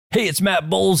Hey, it's Matt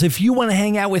Bowles. If you want to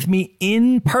hang out with me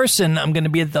in person, I'm going to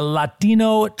be at the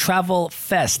Latino Travel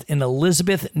Fest in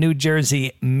Elizabeth, New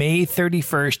Jersey, May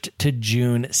 31st to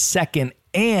June 2nd.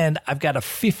 And I've got a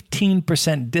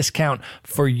 15% discount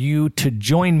for you to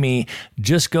join me.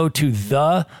 Just go to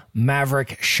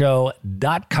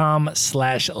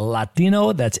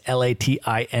themaverickshow.com/Latino. That's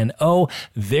Latino.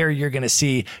 There you're going to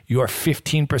see your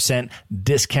 15%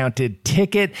 discounted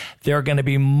ticket. There are going to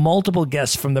be multiple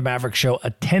guests from the Maverick Show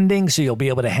attending, so you'll be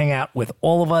able to hang out with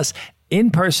all of us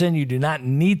in person. You do not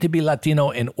need to be Latino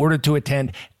in order to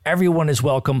attend. Everyone is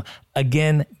welcome.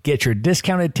 Again, get your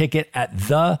discounted ticket at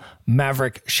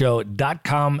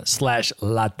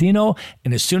themaverickshow.com/Latino.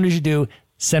 And as soon as you do,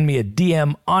 send me a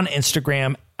DM on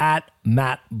Instagram at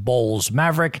Matt Bowles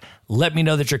Maverick. Let me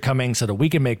know that you're coming so that we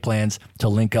can make plans to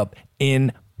link up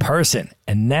in person.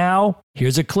 And now,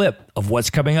 here's a clip of what's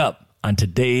coming up on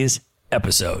today's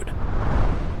episode.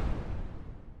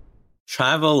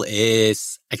 Travel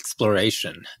is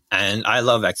exploration, and I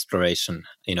love exploration.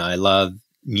 I love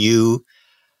new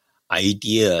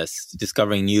ideas,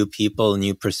 discovering new people,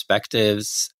 new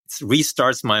perspectives. It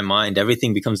restarts my mind.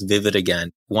 Everything becomes vivid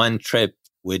again. One trip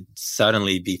would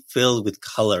suddenly be filled with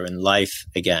color and life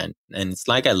again. And it's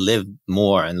like I live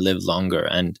more and live longer.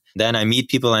 And then I meet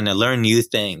people and I learn new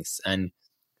things. And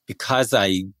because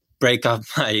I break up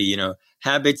my,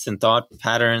 habits and thought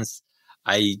patterns,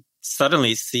 I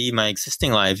suddenly see my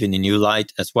existing life in a new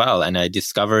light as well. And I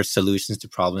discover solutions to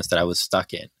problems that I was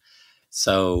stuck in.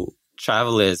 So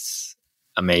travel is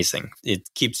amazing. It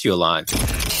keeps you alive.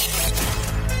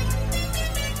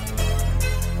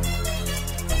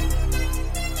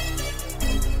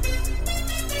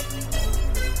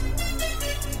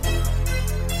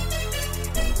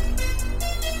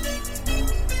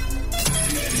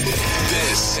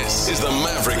 This is the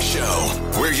Maverick Show,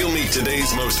 where you'll meet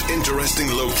today's most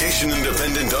interesting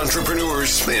location-independent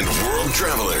entrepreneurs and world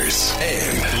travelers,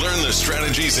 and learn the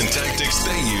strategies and tactics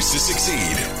they use to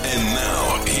succeed. And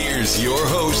now, here's your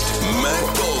host,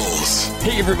 Matt Bowles.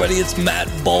 Hey everybody, it's Matt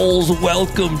Bowles.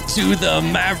 Welcome to the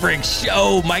Maverick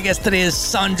Show. My guest today is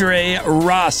Sondre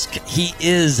Rasch. He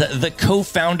is the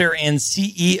co-founder and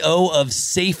CEO of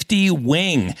Safety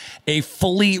Wing, a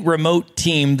fully remote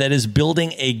team that is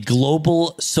building a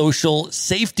global social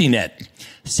safety net.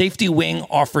 Safety Wing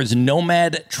offers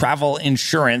nomad travel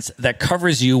insurance that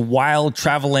covers you while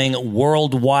traveling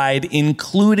worldwide,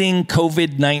 including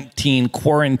COVID-19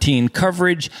 quarantine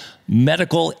coverage,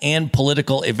 medical and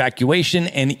political evacuation,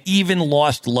 and even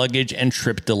lost luggage and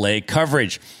trip delay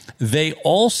coverage. They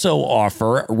also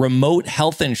offer remote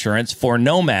health insurance for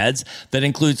nomads that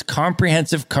includes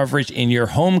comprehensive coverage in your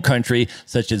home country,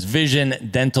 such as vision,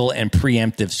 dental, and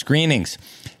preemptive screenings.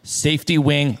 Safety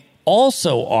Wing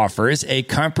also offers a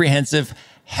comprehensive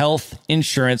health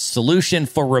insurance solution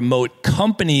for remote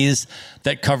companies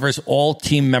that covers all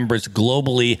team members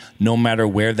globally, no matter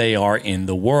where they are in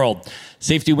the world.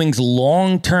 Safety Wing's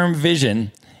long-term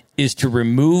vision is to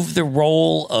remove the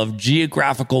role of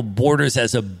geographical borders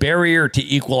as a barrier to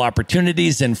equal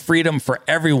opportunities and freedom for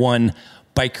everyone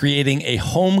by creating a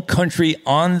home country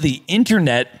on the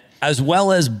internet, as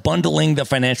well as bundling the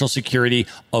financial security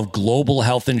of global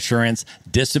health insurance,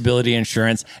 disability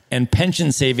insurance, and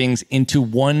pension savings into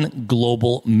one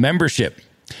global membership.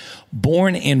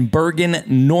 Born in Bergen,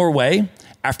 Norway,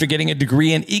 after getting a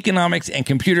degree in economics and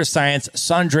computer science,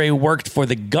 Sondre worked for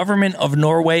the government of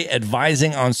Norway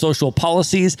advising on social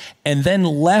policies, and then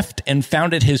left and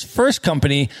founded his first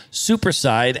company,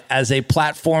 Superside, as a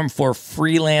platform for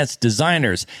freelance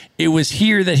designers. It was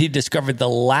here that he discovered the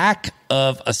lack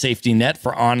of a safety net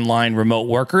for online remote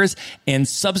workers and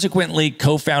subsequently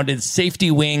co-founded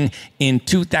Safety Wing in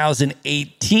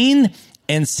 2018.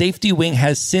 And Safety Wing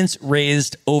has since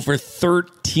raised over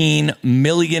 $13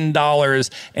 million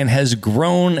and has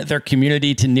grown their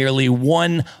community to nearly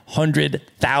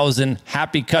 100,000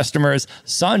 happy customers.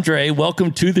 Sondre,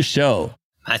 welcome to the show.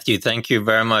 Matthew, thank you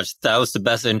very much. That was the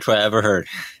best intro I ever heard.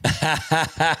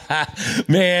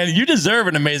 Man, you deserve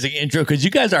an amazing intro because you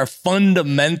guys are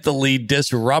fundamentally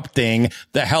disrupting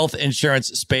the health insurance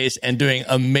space and doing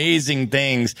amazing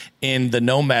things in the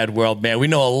nomad world, man. We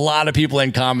know a lot of people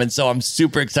in common, so I'm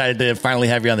super excited to finally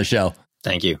have you on the show.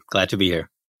 Thank you. Glad to be here.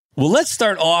 Well, let's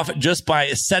start off just by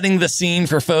setting the scene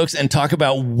for folks and talk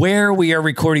about where we are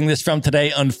recording this from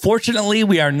today. Unfortunately,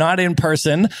 we are not in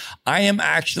person. I am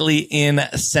actually in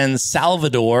San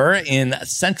Salvador in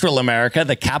Central America,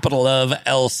 the capital of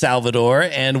El Salvador.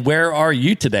 And where are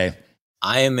you today?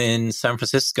 I am in San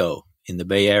Francisco in the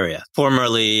Bay Area,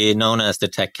 formerly known as the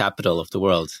tech capital of the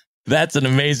world. That's an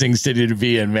amazing city to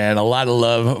be in, man. A lot of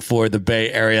love for the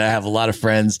Bay Area. I have a lot of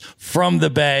friends from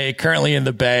the Bay, currently in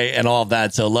the Bay and all of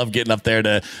that. So love getting up there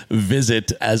to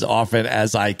visit as often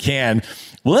as I can.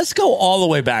 Well, let's go all the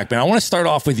way back, man. I want to start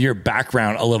off with your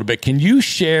background a little bit. Can you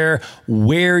share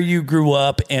where you grew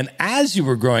up and as you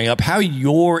were growing up, how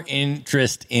your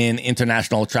interest in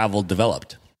international travel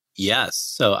developed? Yes.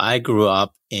 So I grew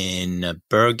up in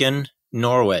Bergen,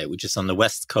 Norway, which is on the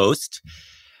west coast.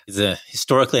 It's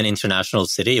historically an international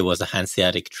city. It was a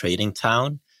Hanseatic trading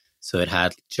town. So it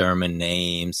had German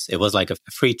names. It was like a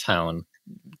free town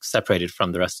separated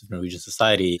from the rest of Norwegian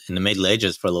society in the Middle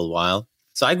Ages for a little while.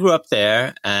 So I grew up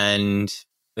there, and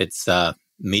it's a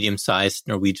medium-sized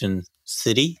Norwegian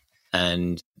city,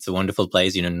 and it's a wonderful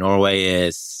place. Norway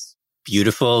is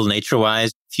beautiful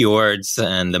nature-wise, fjords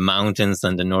and the mountains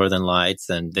and the northern lights,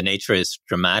 and the nature is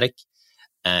dramatic,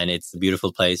 and it's a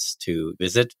beautiful place to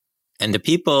visit. And the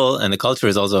people and the culture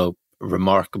is also a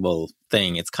remarkable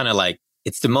thing. It's kind of like,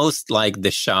 it's the most like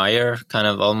the Shire kind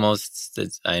of almost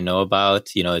that I know about.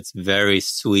 It's very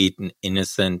sweet and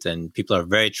innocent, and people are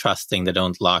very trusting. They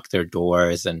don't lock their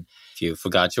doors. And if you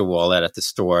forgot your wallet at the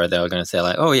store, they're going to say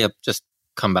like, oh yeah, just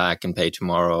come back and pay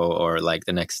tomorrow or like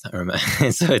the next time.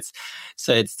 so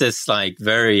it's this like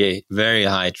very, very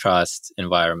high trust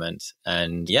environment.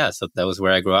 And yeah, so that was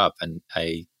where I grew up, and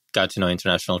I got to know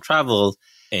international travel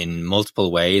in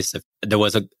multiple ways. There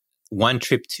was one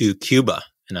trip to Cuba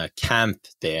in a camp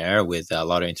there with a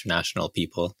lot of international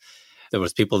people. There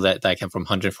was people that came from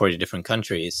 140 different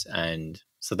countries. And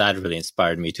so that really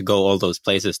inspired me to go all those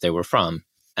places they were from.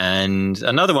 And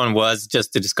another one was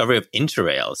just the discovery of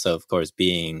Interrail. So of course,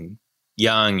 being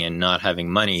young and not having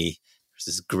money, there's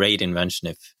this great invention.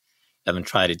 If you haven't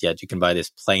tried it yet, you can buy this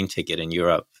plane ticket in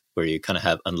Europe where you kind of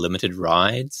have unlimited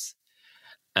rides.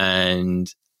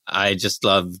 And I just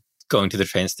love going to the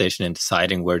train station and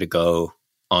deciding where to go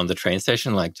on the train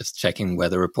station, like just checking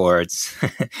weather reports,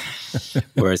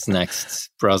 where's next,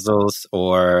 Brussels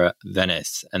or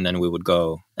Venice. And then we would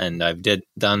go. And I've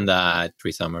done that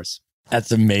 3 summers.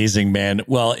 That's amazing, man.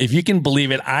 Well, if you can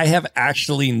believe it, I have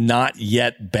actually not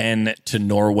yet been to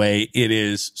Norway. It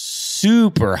is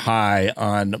super high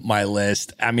on my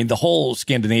list. I mean, the whole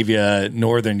Scandinavia,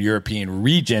 Northern European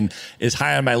region is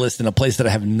high on my list in a place that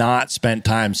I have not spent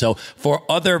time. So for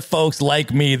other folks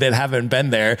like me that haven't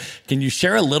been there, can you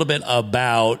share a little bit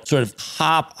about sort of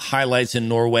top highlights in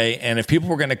Norway? And if people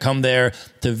were going to come there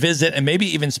to visit and maybe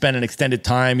even spend an extended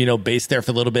time, based there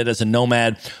for a little bit as a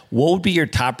nomad, what would be your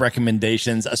top recommendations,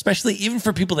 especially even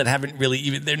for people that haven't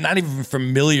really they're not even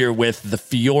familiar with the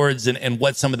fjords and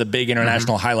what some of the big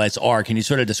international highlights are. Can you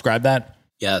sort of describe that?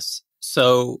 Yes.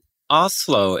 So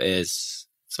Oslo is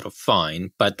sort of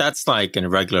fine, but that's like a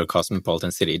regular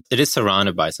cosmopolitan city. It is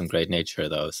surrounded by some great nature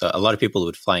though. So a lot of people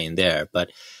would fly in there,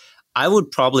 but I would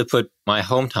probably put my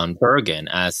hometown Bergen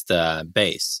as the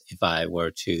base if I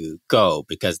were to go,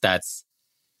 because that's,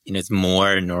 it's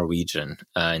more Norwegian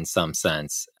in some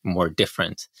sense, more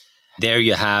different. There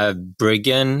you have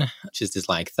Bryggen, which is this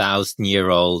like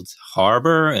 1,000-year-old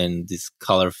harbor and these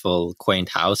colorful, quaint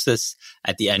houses.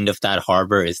 At the end of that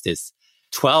harbor is this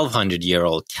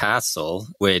 1,200-year-old castle,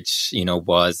 which,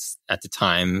 was at the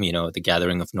time, the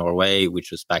gathering of Norway, which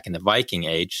was back in the Viking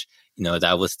Age.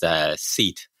 That was the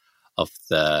seat of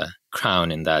the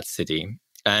crown in that city.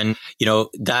 And,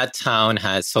 that town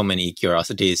has so many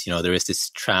curiosities. There is this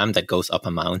tram that goes up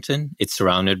a mountain. It's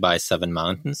surrounded by 7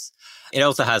 mountains. It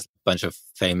also has a bunch of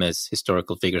famous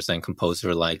historical figures and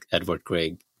composer like Edvard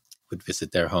Grieg would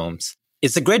visit their homes.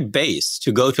 It's a great base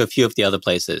to go to a few of the other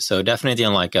places. So definitely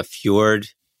on like a fjord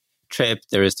trip,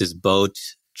 there is this boat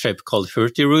trip called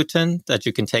Hurtigruten that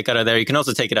you can take out of there. You can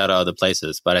also take it out of other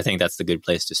places, but I think that's the good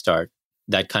place to start.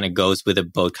 That kind of goes with a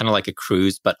boat, kind of like a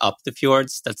cruise, but up the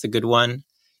fjords. That's a good one.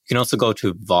 You can also go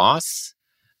to Voss,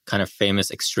 kind of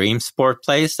famous extreme sport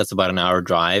place. That's about an hour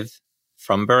drive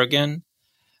from Bergen.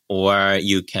 Or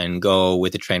you can go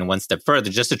with the train one step further.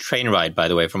 Just a train ride, by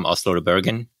the way, from Oslo to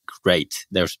Bergen. Great.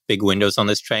 There's big windows on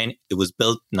this train. It was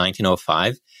built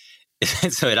 1905.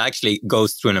 So it actually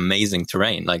goes through an amazing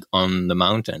terrain, like on the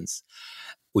mountains.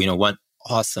 One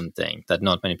awesome thing that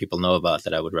not many people know about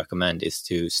that I would recommend is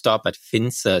to stop at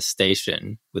Finse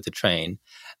station with the train.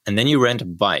 And then you rent a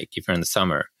bike if you're in the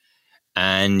summer.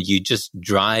 And you just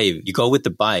drive. You go with the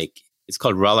bike. It's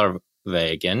called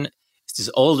Rollerveien. It's this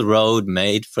old road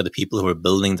made for the people who are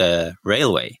building the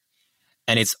railway.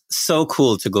 And it's so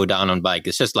cool to go down on bike.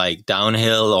 It's just like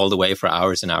downhill all the way for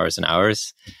hours and hours and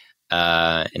hours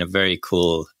in a very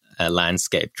cool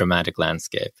landscape, dramatic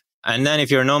landscape. And then if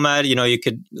you're a nomad, you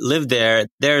could live there.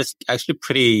 There's actually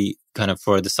pretty kind of,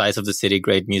 for the size of the city,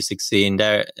 great music scene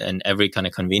there and every kind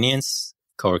of convenience,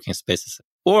 co-working spaces.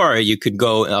 Or you could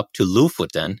go up to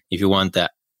Lofoten if you want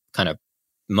that kind of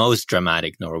most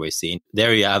dramatic Norway scene.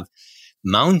 There you have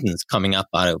mountains coming up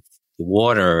out of the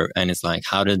water. And it's like,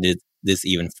 how did this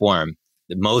even form?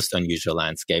 The most unusual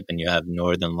landscape. And you have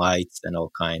northern lights and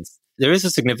all kinds. There is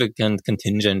a significant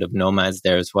contingent of nomads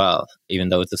there as well, even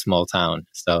though it's a small town.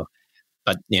 So,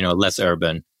 but, less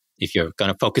urban. If you're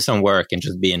going to focus on work and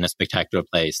just be in a spectacular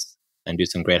place and do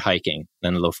some great hiking,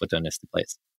 then Lofoten is the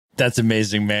place. That's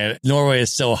amazing, man. Norway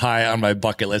is so high on my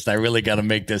bucket list. I really got to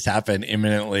make this happen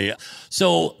imminently.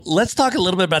 So let's talk a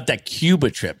little bit about that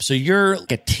Cuba trip. So you're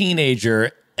a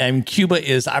teenager, and Cuba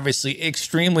is obviously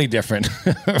extremely different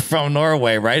from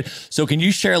Norway, right? So can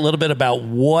you share a little bit about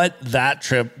what that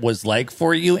trip was like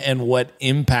for you and what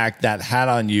impact that had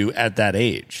on you at that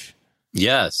age?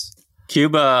 Yes.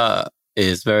 Cuba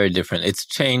is very different. It's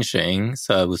changing.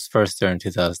 So I was first there in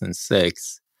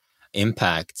 2006.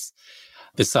 Impacts,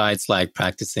 besides like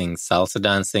practicing salsa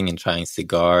dancing and trying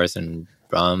cigars and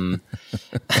rum.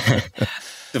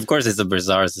 Of course, it's a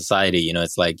bizarre society.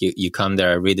 It's like you come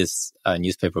there, I read this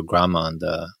newspaper Grama on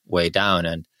the way down.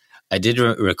 And I did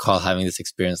recall having this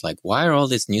experience like, why are all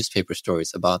these newspaper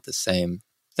stories about the same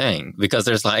thing? Because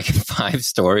there's like 5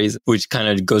 stories which kind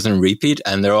of goes in repeat.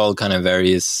 And they're all kind of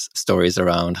various stories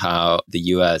around how the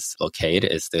US blockade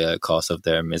is the cause of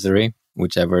their misery,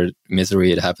 whichever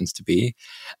misery it happens to be.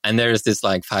 And there's this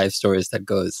like 5 stories that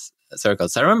goes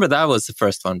circles. So I remember that was the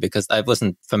first one because I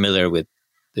wasn't familiar with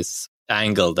this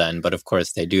angle then, but of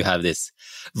course they do have this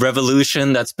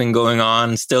revolution that's been going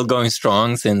on, still going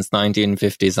strong since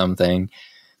 1950 something,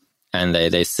 and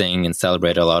they sing and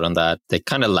celebrate a lot on that. They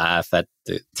kind of laugh at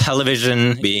the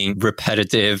television being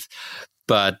repetitive,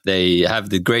 but they have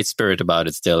the great spirit about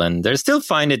it still, and they still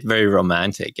find it very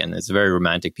romantic, and it's very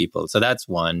romantic people. So that's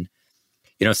one.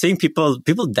 Seeing people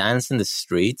dance in the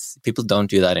streets, people don't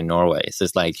do that in Norway. So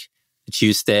it's like a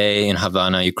Tuesday in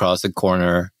Havana, you cross a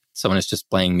corner, someone is just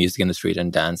playing music in the street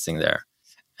and dancing there.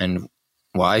 And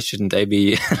why shouldn't they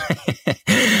be?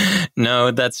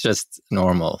 No, that's just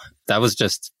normal. That was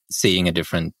just seeing a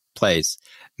different place.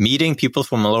 Meeting people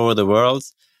from all over the world,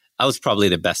 that was probably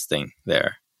the best thing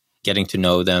there. Getting to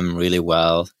know them really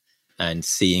well and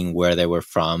seeing where they were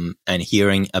from and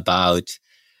hearing about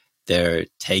their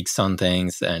takes on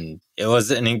things. And it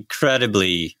was an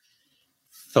incredibly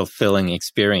fulfilling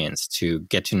experience to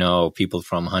get to know people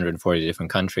from 140 different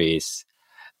countries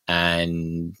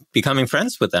and becoming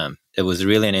friends with them. It was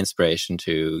really an inspiration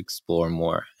to explore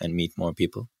more and meet more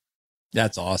people.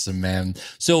 That's awesome, man.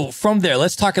 So from there,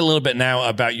 let's talk a little bit now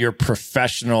about your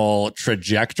professional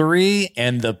trajectory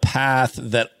and the path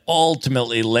that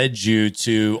ultimately led you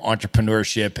to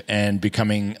entrepreneurship and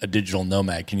becoming a digital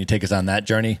nomad. Can you take us on that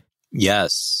journey?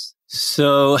 Yes.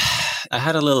 So I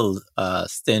had a little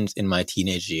stint in my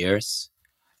teenage years.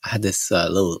 I had this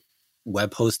little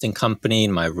web hosting company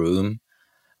in my room.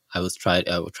 I would try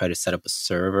to set up a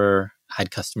server. I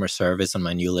had customer service on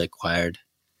my newly acquired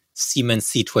Siemens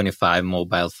C25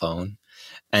 mobile phone.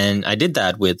 And I did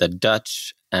that with a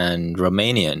Dutch and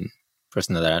Romanian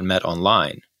person that I met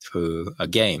online through a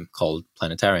game called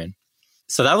Planetarian.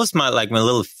 So that was my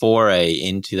little foray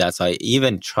into that. So I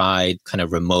even tried kind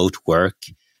of remote work.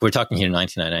 We're talking here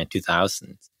 1999,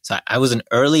 2000. So I was an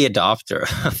early adopter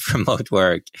of remote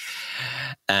work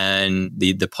and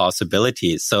the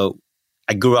possibilities. So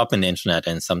I grew up in the internet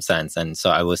in some sense. And so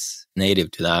I was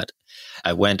native to that.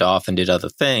 I went off and did other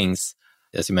things.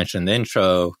 As you mentioned in the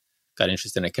intro, got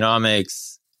interested in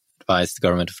economics, advised the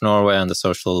government of Norway on the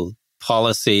social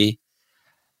policy.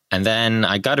 And then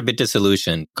I got a bit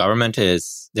disillusioned.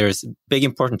 There's big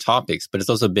important topics, but it's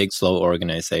also a big, slow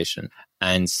organization.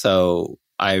 And so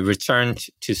I returned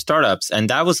to startups, and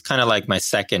that was kind of like my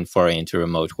second foray into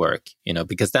remote work,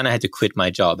 because then I had to quit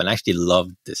my job, and I actually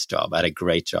loved this job. I had a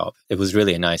great job. It was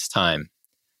really a nice time,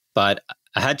 but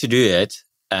I had to do it.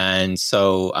 And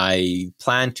so I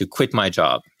planned to quit my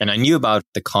job, and I knew about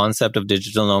the concept of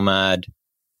digital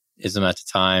nomadism at the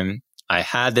time. I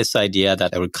had this idea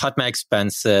that I would cut my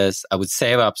expenses, I would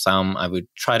save up some, I would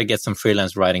try to get some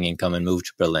freelance writing income and move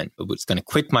to Berlin. I was going to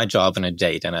quit my job on a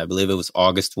date, and I believe it was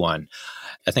August 1.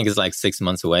 I think it's like 6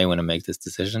 months away when I make this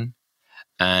decision.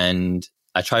 And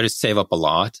I tried to save up a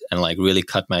lot and really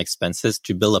cut my expenses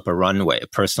to build up a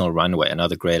personal runway,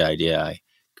 another great idea I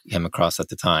came across at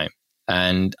the time.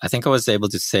 And I think I was able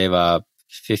to save up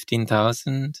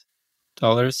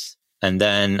 $15,000. And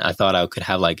then I thought I could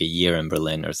have a year in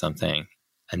Berlin or something.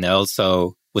 And I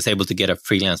also was able to get a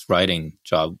freelance writing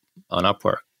job on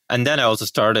Upwork. And then I also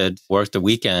work the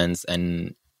weekends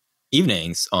and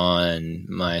evenings on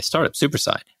my startup,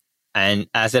 Superside. And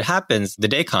as it happens, the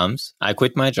day comes, I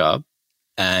quit my job.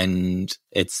 And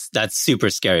that's super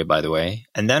scary, by the way.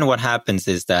 And then what happens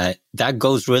is that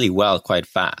goes really well quite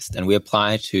fast. And we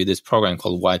apply to this program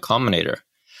called Y Combinator.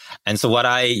 And so what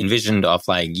I envisioned of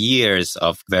like years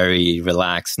of very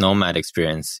relaxed nomad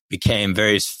experience became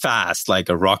very fast, like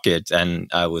a rocket. And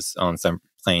I was on some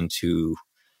plane to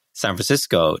San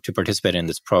Francisco to participate in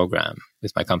this program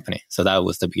with my company. So that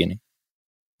was the beginning.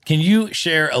 Can you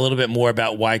share a little bit more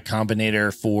about Y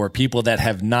Combinator for people that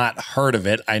have not heard of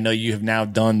it? I know you have now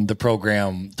done the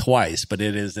program twice, but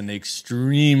it is an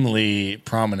extremely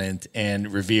prominent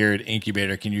and revered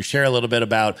incubator. Can you share a little bit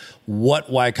about what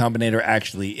Y Combinator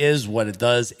actually is, what it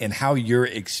does, and how your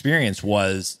experience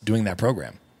was doing that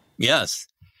program? Yes.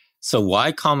 So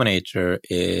Y Combinator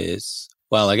is,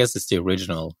 well, I guess it's the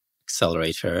original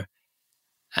accelerator.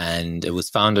 And it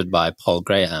was founded by Paul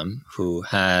Graham, who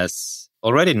has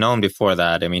already known before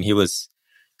that. I mean, he was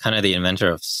kind of the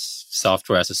inventor of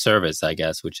software as a service, I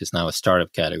guess, which is now a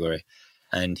startup category.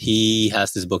 And he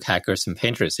has this book, Hackers and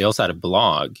Painters. He also had a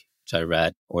blog, which I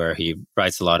read, where he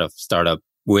writes a lot of startup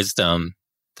wisdom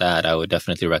that I would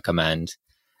definitely recommend.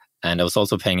 And I was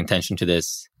also paying attention to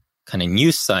this kind of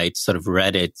news site, sort of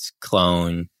Reddit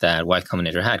clone that Y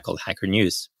Combinator had called Hacker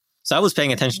News. So I was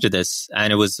paying attention to this,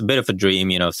 and it was a bit of a dream.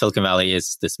 You know, Silicon Valley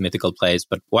is this mythical place,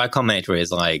 but Y Combinator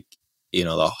is like, you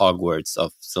know, the Hogwarts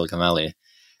of Silicon Valley.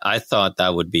 I thought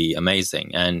that would be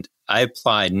amazing. And I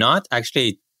applied, not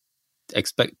actually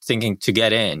thinking to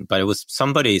get in, but it was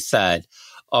somebody said,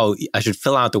 oh, I should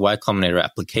fill out the Y Combinator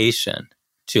application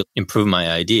to improve my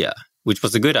idea, which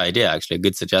was a good idea, actually, a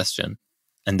good suggestion.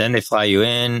 And then they fly you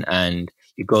in and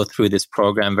you go through this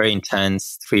program, very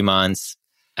intense, 3 months.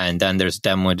 And then there's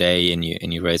demo day and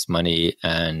you raise money.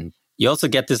 And you also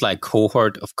get this like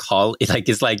cohort of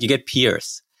it's like you get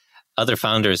peers, other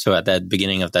founders who are at that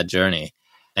beginning of that journey.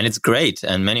 And it's great.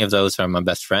 And many of those are my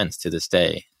best friends to this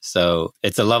day. So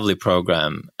it's a lovely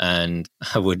program. And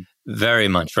I would very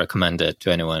much recommend it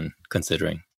to anyone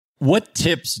considering. What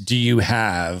tips do you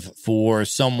have for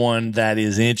someone that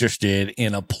is interested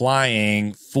in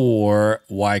applying for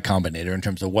Y Combinator in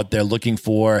terms of what they're looking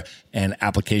for and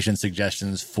application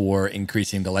suggestions for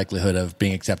increasing the likelihood of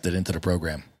being accepted into the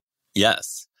program?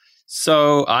 Yes.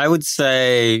 So I would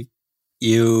say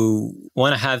you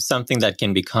want to have something that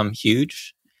can become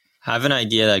huge. Have an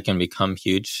idea that can become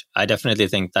huge. I definitely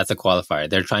think that's a qualifier.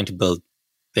 They're trying to build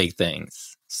big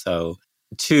things. So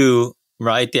 2,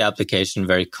 write the application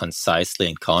very concisely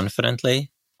and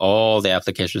confidently. All the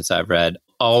applications I've read,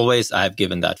 always I've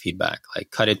given that feedback,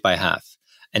 like cut it by half.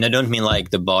 And I don't mean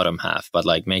like the bottom half, but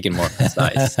like make it more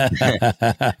concise.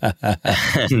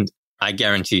 And I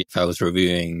guarantee if I was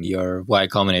reviewing your Y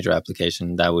Combinator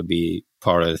application, that would be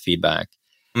part of the feedback.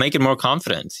 Make it more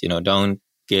confident. You know, don't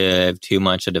give too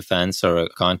much a defense or a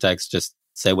context. Just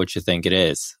say what you think it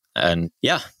is. And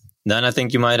yeah, then I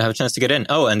think you might have a chance to get in.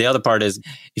 Oh, and the other part is,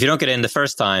 if you don't get in the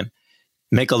first time,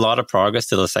 make a lot of progress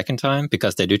till the second time,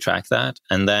 because they do track that,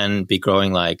 and then be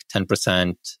growing like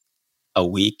 10% a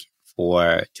week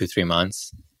for 2-3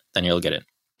 months, then you'll get in.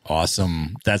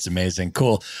 Awesome. That's amazing.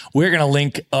 Cool. We're going to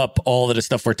link up all of the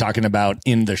stuff we're talking about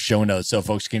in the show notes, so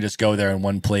folks can just go there in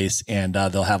one place and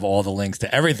they'll have all the links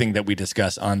to everything that we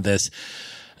discuss on this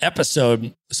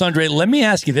episode. Sondre, let me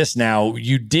ask you this now.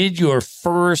 You did your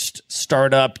first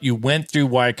startup. You went through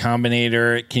Y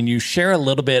Combinator. Can you share a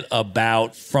little bit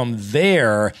about, from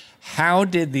there, how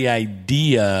did the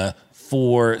idea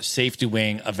for Safety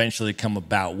Wing eventually come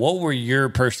about? What were your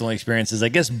personal experiences, I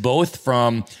guess, both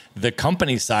from the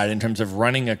company side in terms of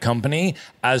running a company,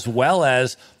 as well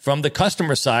as from the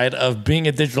customer side of being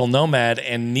a digital nomad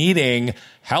and needing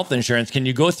health insurance? Can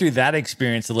you go through that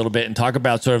experience a little bit and talk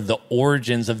about sort of the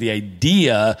origins of the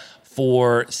idea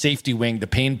for Safety Wing, the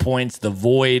pain points, the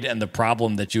void, and the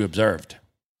problem that you observed?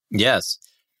 Yes.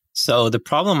 So the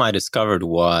problem I discovered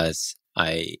was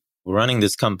running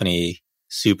this company,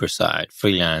 Superside,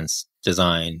 freelance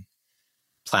design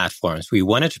platforms. We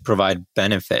wanted to provide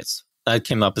benefits. That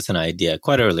came up as an idea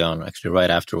quite early on, actually, right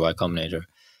after Y Combinator.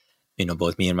 You know,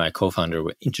 both me and my co-founder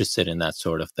were interested in that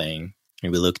sort of thing.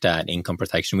 And we looked at income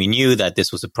protection. We knew that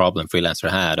this was a problem freelancer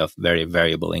had of very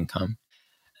variable income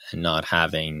and not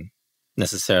having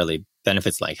necessarily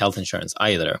benefits like health insurance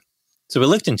either. So we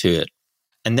looked into it.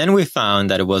 And then we found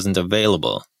that it wasn't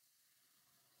available,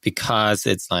 because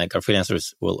it's like our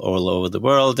freelancers were all over the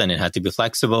world and it had to be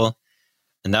flexible.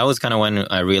 And that was kind of when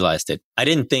I realized it. I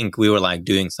didn't think we were like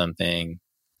doing something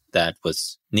that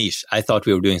was niche. I thought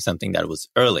we were doing something that was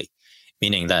early,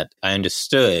 meaning that I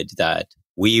understood that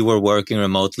we were working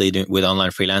remotely with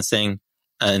online freelancing.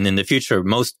 And in the future,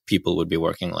 most people would be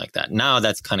working like that. Now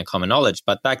that's kind of common knowledge,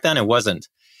 but back then it wasn't,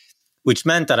 which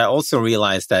meant that I also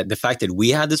realized that the fact that we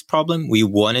had this problem, we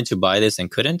wanted to buy this and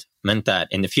couldn't, meant that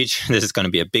in the future, this is going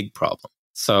to be a big problem.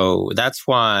 So that's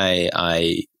why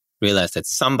I realized that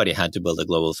somebody had to build a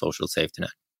global social safety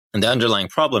net. And the underlying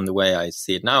problem, the way I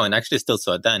see it now, and actually still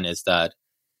saw it then, is that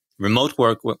remote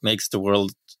work makes the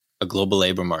world a global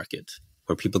labor market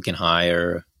where people can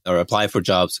hire or apply for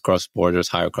jobs across borders,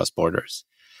 hire across borders.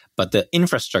 But the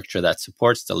infrastructure that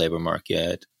supports the labor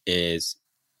market is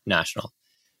national.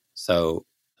 So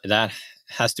that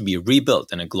has to be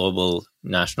rebuilt in a global,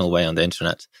 national way on the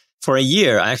internet. For a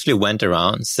year, I actually went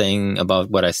around saying about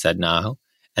what I said now.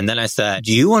 And then I said,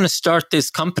 do you want to start this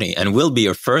company and we'll be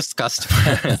your first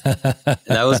customer?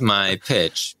 That was my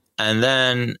pitch. And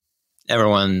then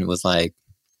everyone was like,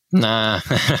 nah,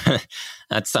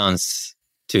 that sounds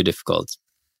too difficult.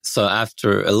 So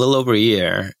after a little over a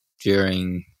year,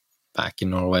 back in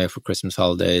Norway for Christmas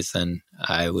holidays, and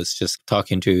I was just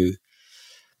talking to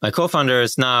my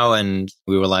co-founders now, and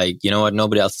we were like, you know what,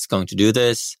 nobody else is going to do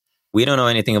this. We don't know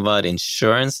anything about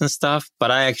insurance and stuff, but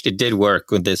I actually did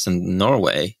work with this in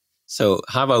Norway. So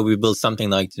how about we build something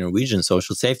like the Norwegian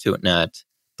social safety net,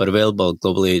 but available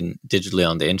globally and digitally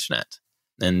on the internet?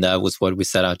 And that was what we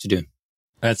set out to do.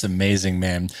 That's amazing,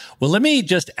 man. Well, let me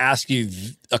just ask you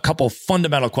a couple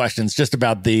fundamental questions just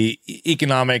about the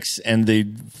economics and the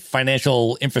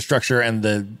financial infrastructure and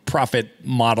the profit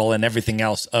model and everything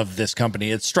else of this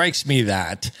company. It strikes me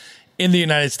that in the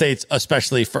United States,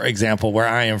 especially, for example, where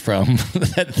I am from,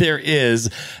 that there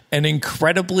is an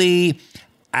incredibly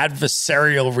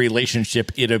adversarial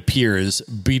relationship, it appears,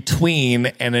 between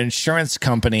an insurance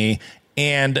company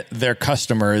and their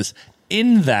customers,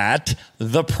 in that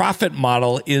the profit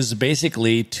model is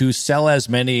basically to sell as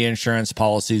many insurance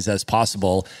policies as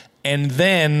possible and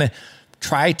then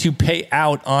try to pay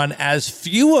out on as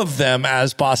few of them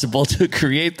as possible to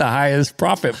create the highest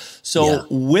profit. So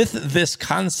with this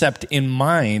concept in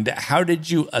mind, how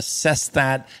did you assess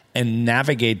that and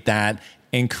navigate that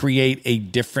and create a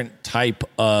different type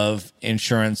of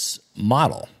insurance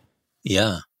model?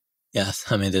 Yeah. Yes.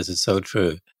 I mean, this is so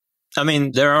true. I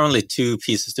mean, there are only two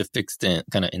pieces to fix the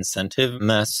kind of incentive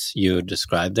mess you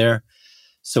described there.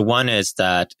 So one is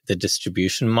that the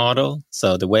distribution model.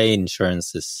 So the way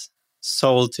insurance is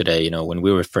sold today, when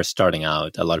we were first starting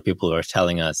out, a lot of people were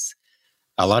telling us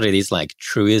a lot of these like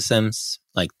truisms,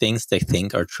 like things they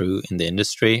think are true in the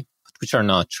industry, which are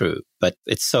not true. But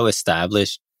it's so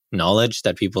established knowledge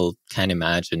that people can't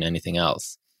imagine anything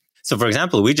else. So for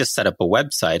example, we just set up a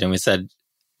website and we said,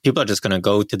 people are just going to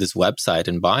go to this website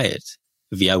and buy it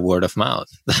via word of mouth.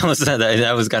 That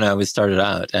was kind of how we started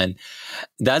out. And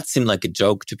that seemed like a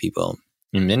joke to people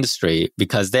in the industry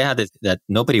because they had it that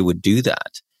nobody would do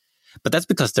that. But that's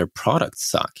because their products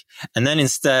suck. And then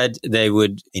instead, they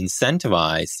would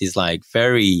incentivize these like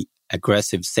very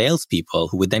aggressive salespeople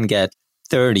who would then get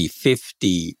 30,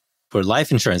 50 for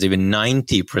life insurance, even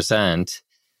 90%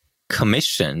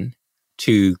 commission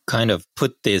to kind of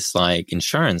put this like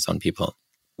insurance on people,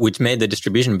 which made the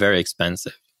distribution very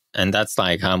expensive. And that's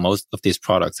like how most of these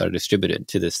products are distributed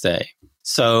to this day.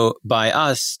 So by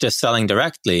us just selling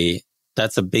directly,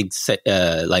 that's a big,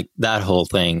 like that whole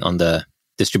thing on the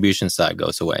distribution side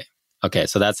goes away. Okay,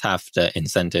 so that's half the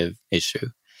incentive issue.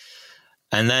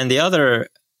 And then the other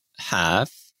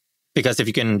half, because if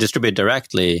you can distribute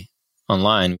directly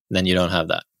online, then you don't have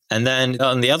that. And then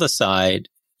on the other side,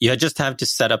 you just have to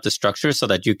set up the structure so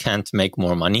that you can't make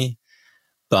more money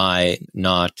by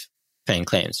not paying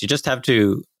claims. You just have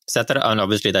to set that up. And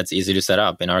obviously, that's easy to set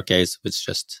up. In our case, it's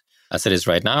just as it is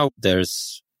right now,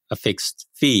 there's a fixed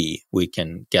fee we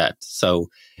can get. So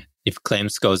if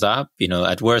claims goes up,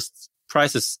 at worst,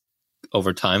 prices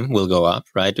over time will go up,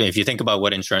 right? If you think about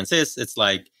what insurance is, it's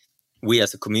like we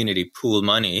as a community pool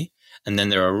money, and then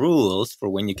there are rules for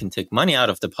when you can take money out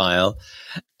of the pile,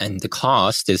 and the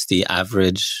cost is the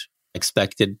average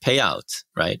expected payout,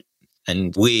 right?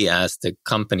 And we as the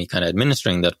company kind of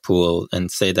administering that pool and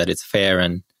say that it's fair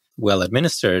and well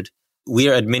administered, we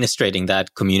are administrating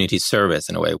that community service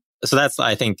in a way. So that's,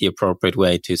 I think, the appropriate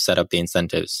way to set up the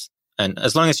incentives. And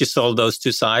as long as you solve those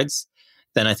two sides,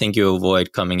 then I think you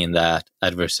avoid coming in that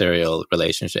adversarial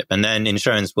relationship. And then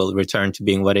insurance will return to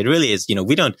being what it really is.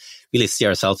 We don't really see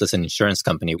ourselves as an insurance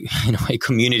company, a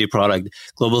community product,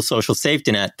 global social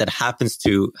safety net that happens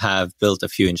to have built a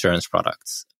few insurance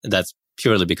products. That's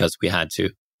purely because we had to.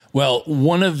 Well,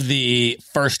 one of the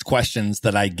first questions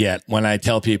that I get when I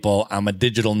tell people I'm a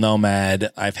digital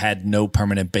nomad, I've had no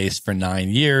permanent base for 9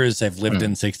 years, I've lived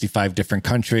in 65 different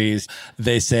countries,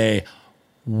 they say,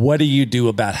 what do you do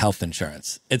about health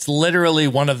insurance? It's literally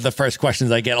one of the first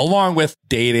questions I get, along with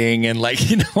dating and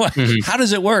how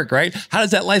does it work, right? How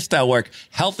does that lifestyle work?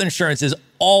 Health insurance is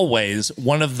always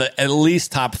one of the at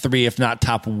least top 3, if not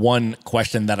top 1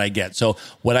 question that I get. So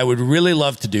what I would really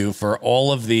love to do for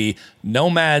all of the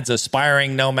nomads,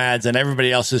 aspiring nomads, and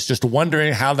everybody else is just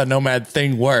wondering how the nomad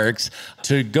thing works,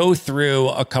 to go through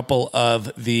a couple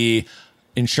of the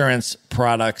insurance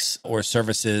products or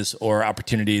services or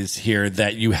opportunities here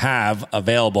that you have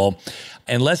available.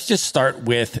 And let's just start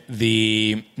with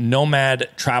the Nomad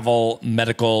Travel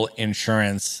Medical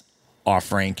Insurance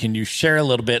offering. Can you share a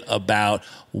little bit about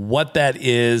what that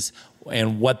is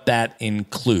and what that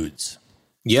includes?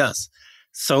 Yes.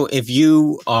 So if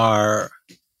you are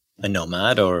a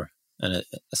nomad or an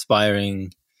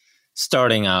aspiring,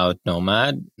 starting out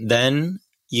nomad, then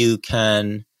you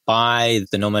can buy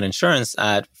the Nomad insurance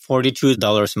at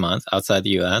 $42 a month outside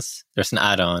the US. There's an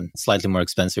add-on, slightly more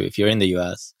expensive if you're in the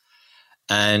US.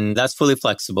 And that's fully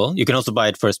flexible. You can also buy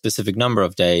it for a specific number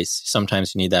of days.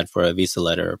 Sometimes you need that for a visa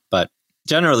letter. But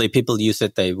generally, people use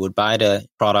it. They would buy the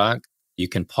product. You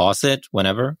can pause it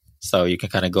whenever. So you can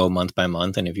kind of go month by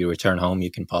month. And if you return home,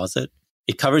 you can pause it.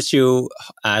 It covers you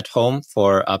at home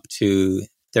for up to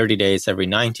 30 days every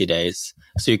 90 days.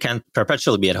 So you can't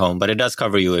perpetually be at home, but it does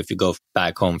cover you if you go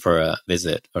back home for a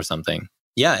visit or something.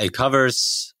 Yeah, it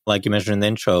covers, like you mentioned in the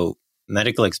intro,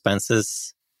 medical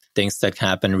expenses, things that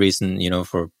happen for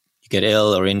you get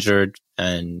ill or injured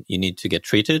and you need to get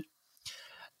treated.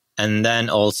 And then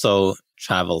also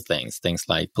travel things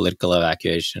like political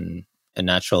evacuation, a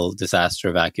natural disaster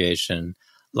evacuation,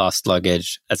 lost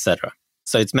luggage, etc.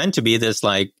 So it's meant to be this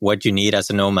like what you need as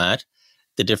a nomad.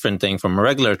 The different thing from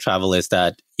regular travel is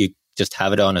that you just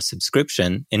have it on a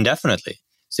subscription indefinitely.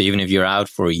 So even if you're out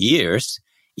for years,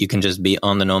 you can just be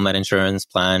on the Nomad insurance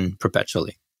plan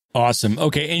perpetually. Awesome.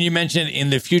 Okay. And you mentioned in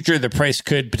the future, the price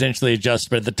could potentially adjust,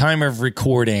 but at the time of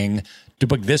recording, to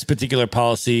book this particular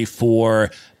policy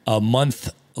for a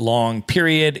month-long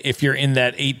period, if you're in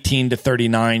that 18 to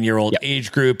 39-year-old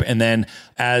age group, and then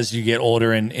as you get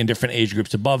older and in different age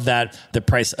groups above that, the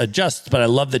price adjusts. But I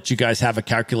love that you guys have a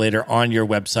calculator on your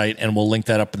website, and we'll link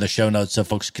that up in the show notes so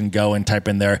folks can go and type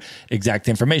in their exact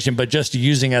information. But just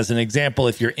using as an example,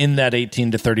 if you're in that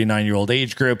 18 to 39-year-old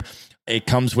age group, it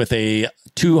comes with a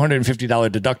 $250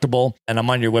 deductible, and I'm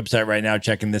on your website right now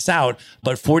checking this out,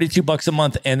 but $42 a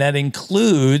month, and that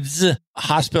includes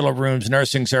hospital rooms,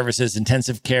 nursing services,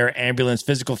 intensive care, ambulance,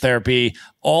 physical therapy,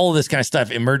 all of this kind of stuff,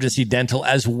 emergency dental,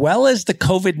 as well as the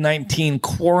COVID-19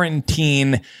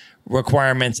 quarantine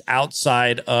requirements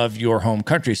outside of your home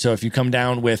country. So if you come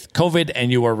down with COVID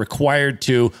and you are required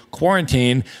to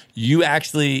quarantine, you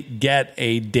actually get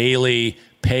a daily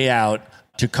payout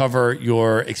to cover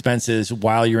your expenses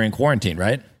while you're in quarantine,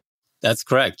 right? That's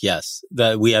correct. Yes.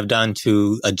 That we have done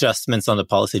 2 adjustments on the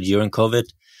policy during COVID.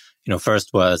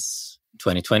 First was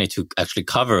 2020 to actually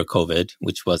cover COVID,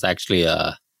 which was actually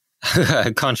a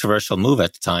controversial move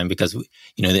at the time because,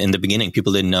 in the beginning,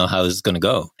 people didn't know how it was going to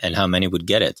go and how many would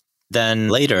get it. Then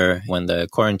later, when the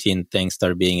quarantine thing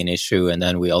started being an issue, and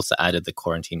then we also added the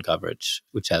quarantine coverage,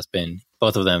 which has been,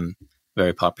 both of them,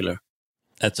 very popular.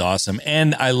 That's awesome.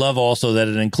 And I love also that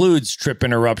it includes trip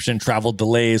interruption, travel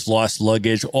delays, lost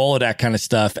luggage, all of that kind of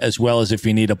stuff, as well as if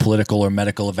you need a political or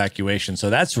medical evacuation. So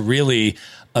that's really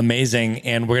amazing.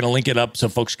 And we're going to link it up so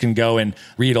folks can go and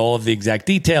read all of the exact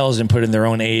details and put in their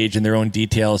own age and their own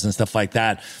details and stuff like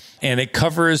that. And it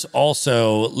covers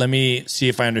also, let me see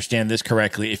if I understand this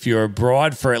correctly. If you're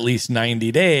abroad for at least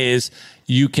 90 days,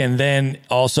 you can then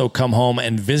also come home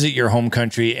and visit your home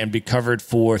country and be covered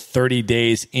for 30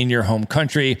 days in your home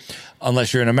country,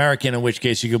 unless you're an American, in which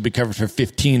case you'll be covered for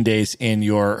 15 days in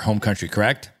your home country,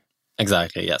 correct?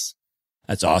 Exactly, yes.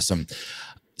 That's awesome.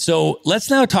 So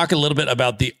let's now talk a little bit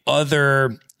about the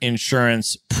other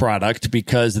insurance product,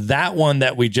 because that one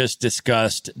that we just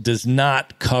discussed does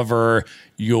not cover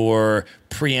your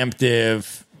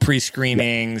preemptive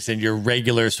pre-screenings and your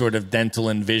regular sort of dental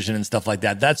and vision and stuff like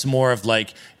that. That's more of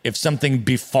like if something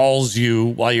befalls you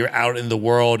while you're out in the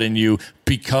world and you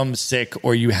become sick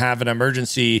or you have an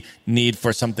emergency need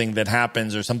for something that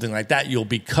happens or something like that, you'll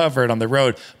be covered on the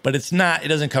road. But it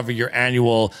doesn't cover your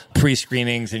annual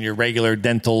pre-screenings and your regular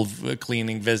dental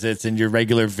cleaning visits and your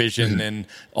regular vision and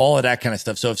all of that kind of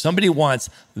stuff. So if somebody wants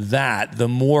that, the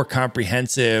more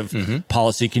comprehensive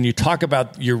policy, can you talk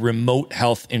about your remote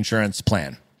health insurance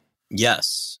plan?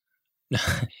 Yes.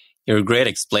 You're a great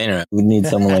explainer. We need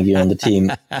someone like you on the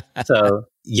team. So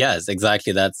yes,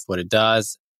 exactly. That's what it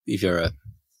does. If you're a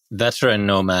veteran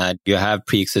nomad, you have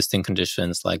pre-existing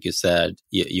conditions, like you said,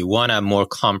 you want a more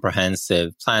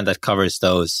comprehensive plan that covers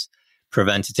those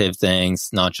preventative things,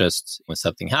 not just when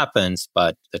something happens,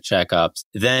 but the checkups.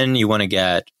 Then you want to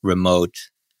get remote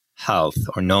health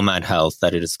or nomad health,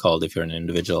 that it is called if you're an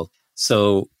individual.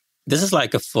 So this is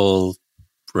like a full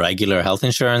regular health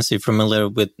insurance. You're familiar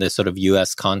with the sort of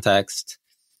US context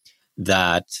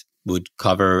that would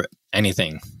cover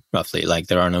anything roughly. Like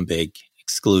there are no big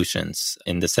exclusions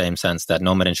in the same sense that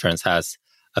nomad insurance has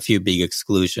a few big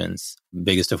exclusions,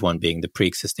 biggest of one being the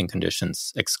pre-existing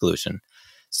conditions exclusion.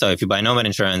 So if you buy nomad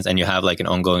insurance and you have like an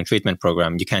ongoing treatment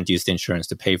program, you can't use the insurance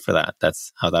to pay for that.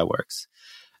 That's how that works.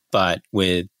 But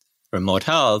with remote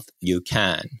health, you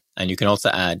can. And you can also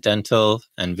add dental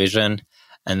and vision.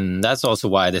 And that's also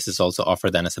why this is also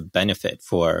offered then as a benefit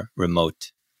for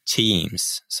remote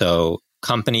teams. So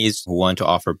companies who want to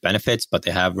offer benefits, but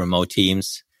they have remote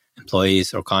teams,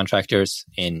 employees or contractors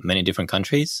in many different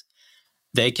countries,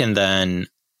 they can then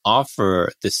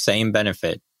offer the same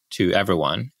benefit to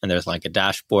everyone. And there's like a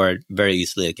dashboard. Very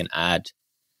easily, it can add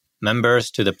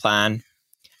members to the plan.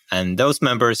 And those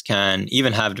members can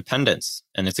even have dependents.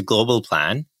 And it's a global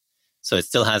plan. So it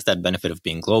still has that benefit of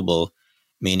being global,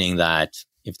 meaning that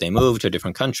if they move to a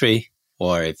different country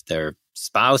or if their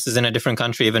spouse is in a different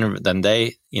country, even then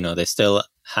they still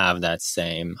have that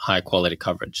same high quality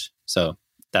coverage. So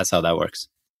that's how that works.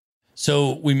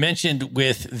 So we mentioned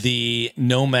with the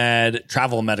Nomad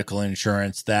travel medical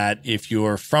insurance that if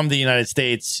you're from the United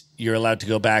States, you're allowed to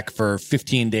go back for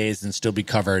 15 days and still be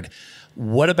covered.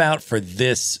 What about for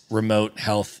this remote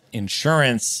health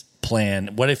insurance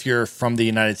plan? What if you're from the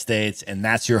United States and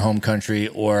that's your home country,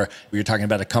 or you're talking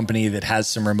about a company that has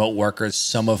some remote workers,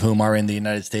 some of whom are in the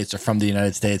United States or from the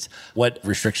United States? What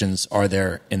restrictions are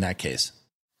there in that case?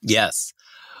 Yes.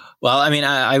 Well, I mean,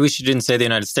 I wish you didn't say the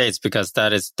United States because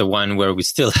that is the one where we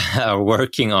still are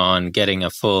working on getting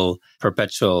a full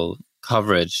perpetual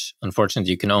coverage. Unfortunately,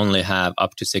 you can only have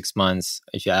up to 6 months.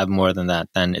 If you have more than that,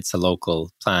 then it's a local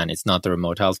plan. It's not the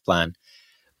remote health plan.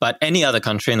 But any other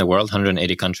country in the world,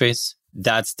 180 countries,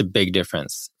 that's the big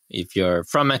difference. If you're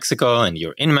from Mexico and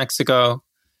you're in Mexico,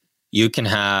 you can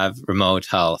have remote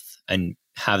health and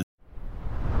have.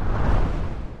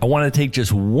 I want to take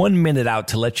just 1 minute out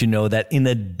to let you know that in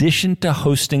addition to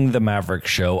hosting the Maverick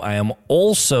Show, I am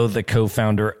also the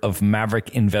co-founder of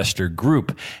Maverick Investor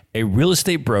Group, a real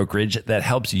estate brokerage that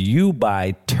helps you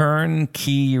buy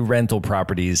turnkey rental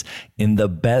properties in the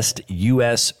best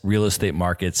U.S. real estate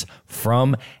markets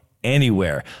from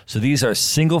anywhere. So these are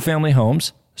single-family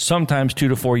homes, sometimes 2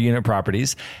 to 4 unit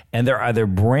properties, and they're either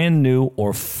brand new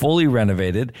or fully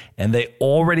renovated, and they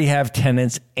already have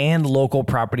tenants and local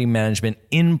property management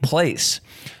in place.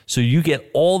 So you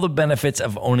get all the benefits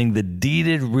of owning the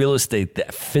deeded real estate, the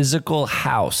physical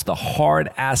house, the hard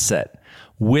asset,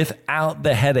 without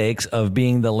the headaches of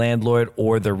being the landlord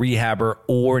or the rehabber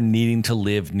or needing to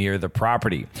live near the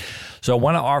property. So I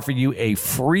want to offer you a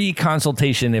free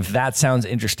consultation if that sounds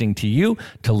interesting to you.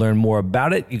 To learn more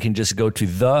about it, you can just go to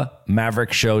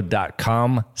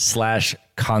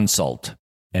themaverickshow.com/consult.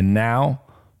 And now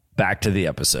back to the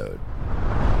episode.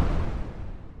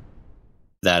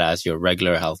 That as your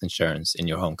regular health insurance in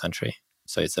your home country.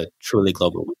 So it's a truly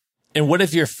global one. And what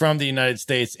if you're from the United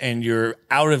States and you're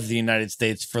out of the United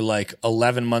States for like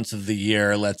 11 months of the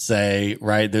year, let's say,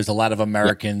 right? There's a lot of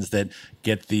Americans that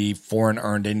get the foreign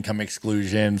earned income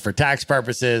exclusion for tax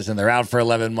purposes, and they're out for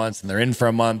 11 months and they're in for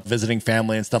a month visiting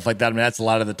family and stuff like that. I mean, that's a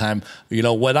lot of the time,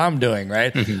 what I'm doing,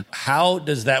 right? Mm-hmm. How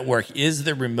does that work? Is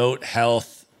the remote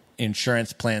health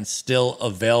insurance plan still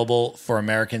available for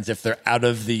Americans if they're out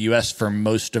of the U.S. for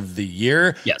most of the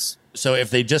year? Yes. So if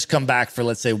they just come back for,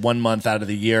 let's say, 1 month out of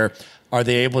the year, are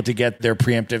they able to get their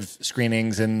preemptive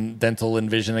screenings and dental and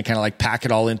vision and kind of like pack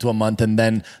it all into a month and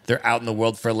then they're out in the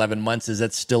world for 11 months? Is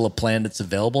that still a plan that's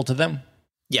available to them?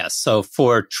 Yes. So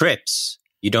for trips,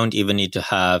 you don't even need to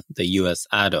have the US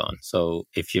add-on. So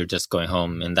if you're just going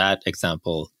home in that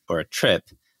example for a trip,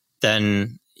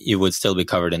 then you would still be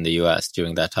covered in the US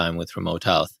during that time with remote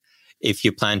health. If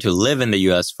you plan to live in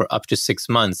the US for up to 6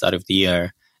 months out of the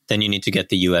year, then you need to get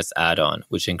the US add-on,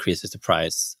 which increases the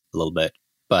price a little bit.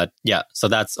 But yeah, so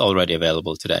that's already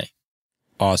available today.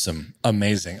 Awesome.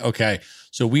 Amazing. Okay.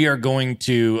 So we are going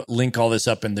to link all this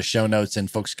up in the show notes and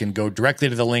folks can go directly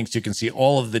to the links. You can see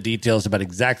all of the details about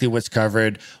exactly what's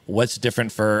covered, what's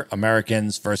different for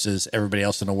Americans versus everybody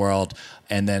else in the world,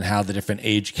 and then how the different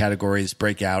age categories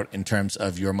break out in terms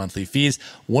of your monthly fees.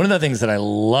 One of the things that I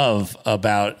love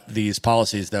about these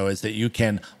policies, though, is that you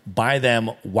can buy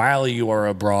them while you are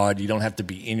abroad. You don't have to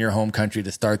be in your home country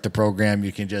to start the program.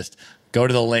 You can just go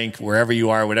to the link wherever you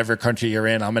are, whatever country you're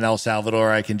in. I'm in El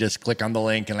Salvador. I can just click on the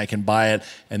link and I can buy it.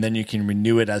 And then you can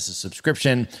renew it as a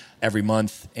subscription every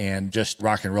month and just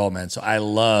rock and roll, man. So I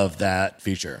love that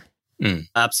feature.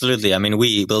 Absolutely. I mean,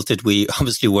 we built it. We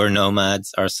obviously were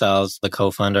nomads ourselves, the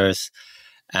co-founders,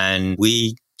 and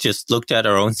we just looked at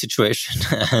our own situation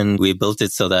and we built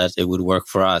it so that it would work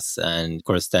for us. And of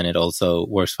course, then it also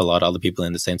works for a lot of other people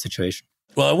in the same situation.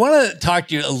 Well, I want to talk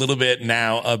to you a little bit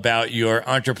now about your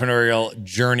entrepreneurial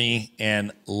journey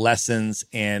and lessons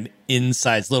and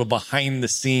insights, a little behind the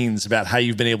scenes about how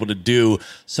you've been able to do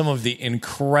some of the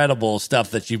incredible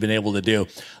stuff that you've been able to do.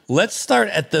 Let's start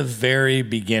at the very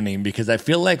beginning, because I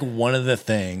feel like one of the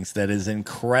things that is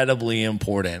incredibly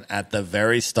important at the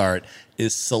very start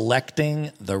is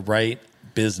selecting the right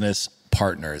business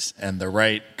partners and the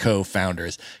right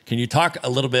co-founders. Can you talk a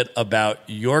little bit about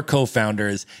your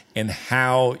co-founders and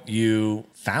how you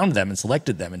found them and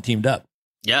selected them and teamed up?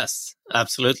 Yes,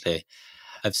 absolutely.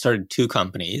 I've started 2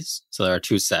 companies, so there are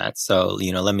 2 sets. So,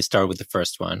 let me start with the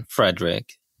first one,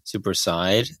 Frederick,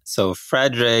 Superside. So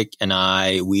Frederick and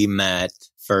I, we met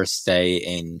first day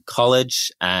in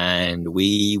college and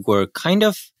we were kind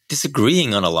of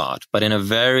disagreeing on a lot, but in a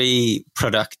very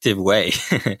productive way.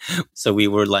 So we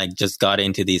were just got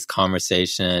into these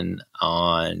conversation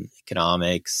on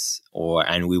economics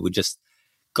and we would just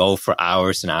go for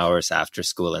hours and hours after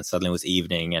school, and suddenly it was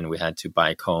evening and we had to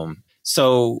bike home.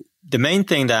 So the main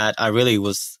thing that I really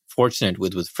was fortunate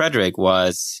with Frederick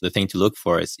was the thing to look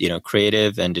for is,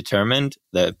 creative and determined.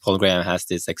 The Paul Graham has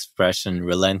this expression,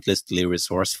 relentlessly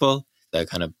resourceful, the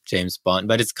kind of James Bond,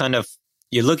 but it's kind of,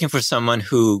 you're looking for someone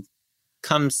who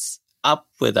comes up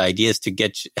with ideas to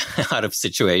get you out of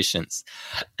situations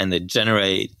and that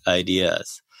generate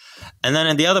ideas. And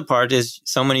then the other part is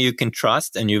someone you can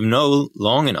trust and you know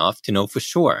long enough to know for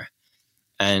sure.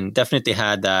 And definitely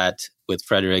had that with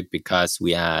Frederick because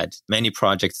we had many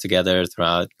projects together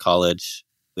throughout college.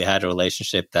 We had a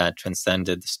relationship that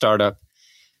transcended the startup.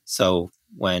 So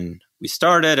when we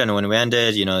started and when we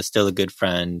ended, still a good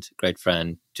friend, great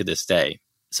friend to this day.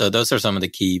 So those are some of the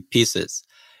key pieces.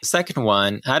 The second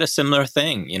one had a similar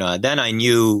thing. Then I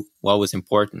knew what was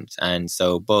important. And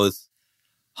so both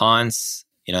Hans,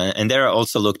 and there I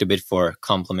also looked a bit for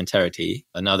complementarity.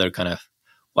 Another kind of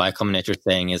Y Combinator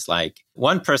thing is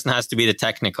one person has to be the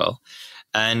technical.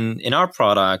 And in our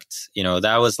product,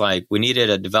 that was we needed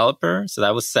a developer. So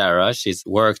that was Sarah. She's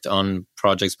worked on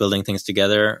projects, building things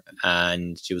together.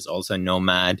 And she was also a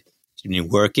nomad. She'd been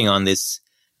working on this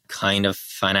kind of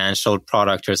financial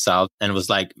product herself and was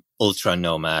ultra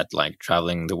nomad,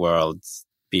 traveling the world,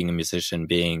 being a musician,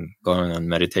 going on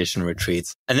meditation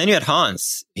retreats. And then you had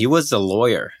Hans. He was a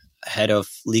lawyer, head of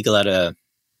legal at a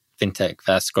fintech,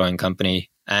 fast growing company.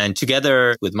 And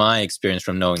together with my experience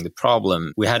from knowing the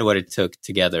problem, we had what it took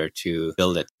together to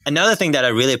build it. Another thing that I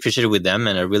really appreciated with them,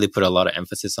 and I really put a lot of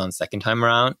emphasis on second time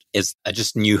around, is I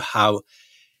just knew how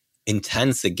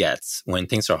intense it gets when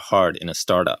things are hard in a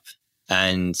startup.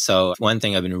 And so one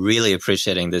thing I've been really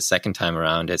appreciating this second time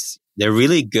around is they're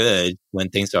really good when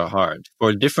things are hard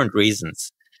for different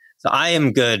reasons. So I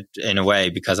am good in a way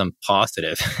because I'm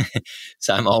positive.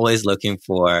 So I'm always looking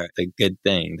for the good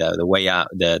thing, the way out,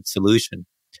 the solution.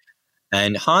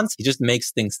 And Hans, he just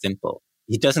makes things simple.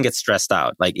 He doesn't get stressed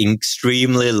out,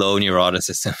 extremely low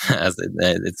neuroticism, as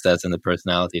it says in the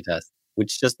personality test,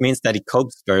 which just means that he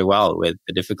copes very well with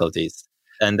the difficulties.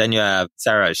 And then you have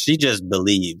Sarah. She just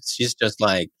believes. She's just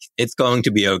it's going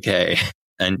to be okay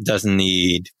and doesn't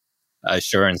need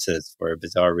assurances for a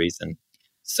bizarre reason.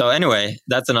 So anyway,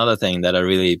 that's another thing that I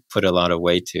really put a lot of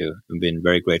weight to and been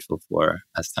very grateful for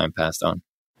as time passed on.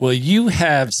 Well, you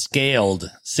have scaled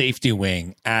Safety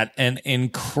Wing at an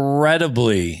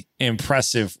incredibly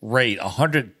impressive rate,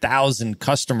 100,000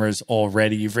 customers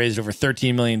already. You've raised over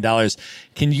 $13 million.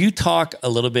 Can you talk a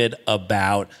little bit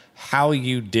about how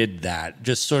you did that?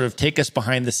 Just sort of take us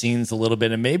behind the scenes a little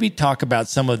bit and maybe talk about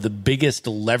some of the biggest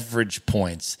leverage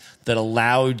points that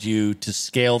allowed you to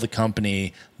scale the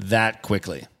company that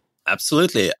quickly.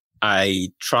 Absolutely. I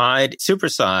tried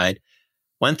Superside.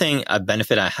 One thing, a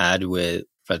benefit I had with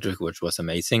Frederick, which was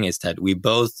amazing, is that we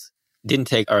both didn't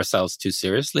take ourselves too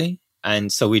seriously.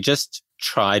 And so we just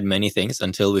tried many things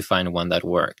until we find one that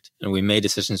worked. And we made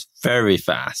decisions very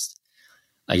fast.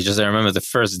 I remember the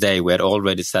first day we had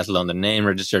already settled on the name,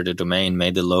 registered the domain,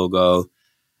 made the logo,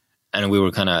 and we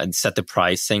were kind of set the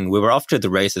pricing. We were off to the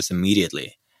races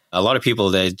immediately. A lot of people,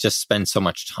 they just spend so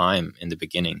much time in the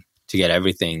beginning to get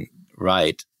everything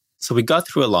right. So we got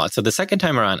through a lot. So the second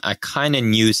time around, I kind of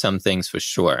knew some things for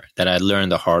sure that I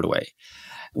learned the hard way.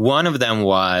 One of them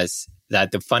was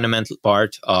that the fundamental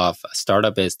part of a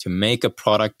startup is to make a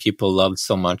product people love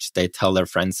so much they tell their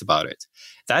friends about it.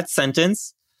 That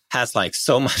sentence has like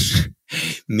so much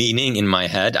meaning in my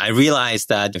head. I realized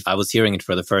that if I was hearing it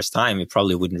for the first time, it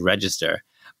probably wouldn't register.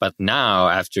 But now,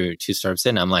 after 2 startups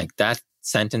in, I'm like, that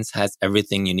sentence has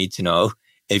everything you need to know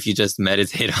if you just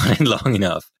meditate on it long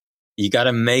enough. You got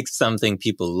to make something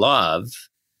people love.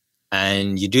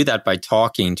 And you do that by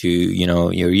talking to,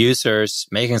 your users,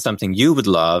 making something you would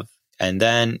love. And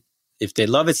then if they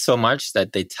love it so much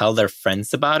that they tell their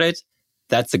friends about it,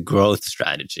 that's a growth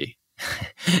strategy.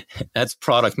 That's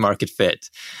product market fit.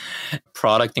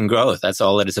 Product and growth. That's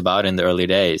all it is about in the early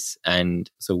days. And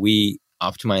so we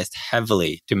optimized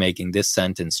heavily to making this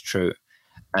sentence true.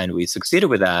 And we succeeded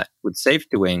with that with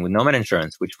Safety Wing, with Nomad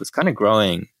Insurance, which was kind of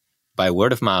growing by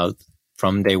word of mouth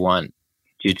from day one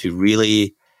due to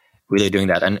really doing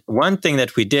that. And one thing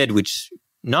that we did, which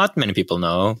not many people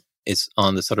know, is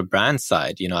on the sort of brand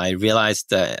side. I realized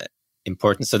the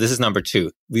importance. So this is number 2.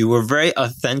 We were very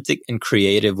authentic and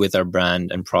creative with our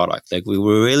brand and product. Like we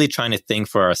were really trying to think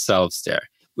for ourselves there.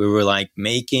 We were like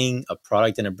making a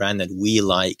product and a brand that we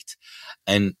liked.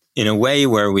 And in a way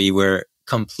where we were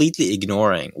completely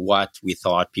ignoring what we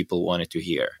thought people wanted to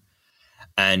hear.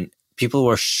 And people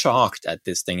were shocked at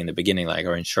this thing in the beginning. Like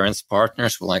our insurance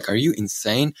partners were like, are you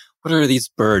insane? What are these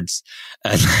birds?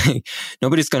 And like,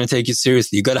 nobody's going to take you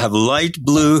seriously. You got to have light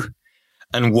blue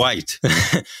and white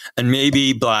and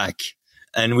maybe black.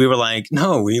 And we were like,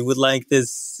 no, we would like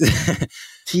this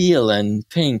teal and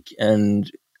pink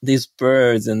and these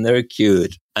birds and they're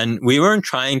cute. And we weren't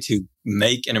trying to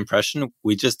make an impression.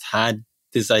 We just had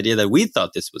this idea that we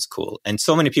thought this was cool. And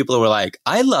so many people were like,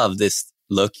 I love this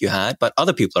look you had, but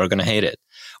other people are going to hate it.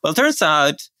 Well, it turns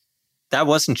out that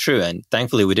wasn't true. And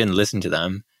thankfully, we didn't listen to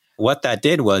them. What that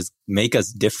did was make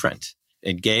us different.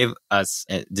 It gave us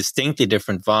a distinctly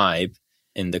different vibe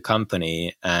in the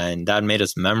company, and that made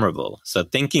us memorable. So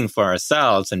thinking for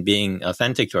ourselves and being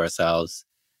authentic to ourselves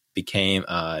became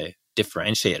a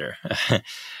differentiator.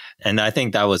 And I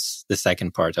think that was the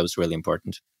second part that was really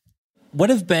important. What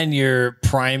have been your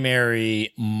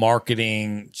primary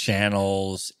marketing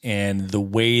channels and the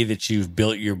way that you've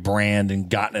built your brand and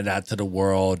gotten it out to the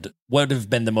world? What have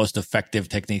been the most effective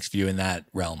techniques for you in that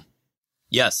realm?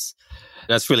 Yes,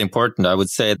 that's really important. I would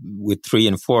say with 3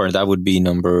 and 4, that would be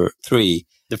number 3.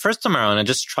 The first time around, I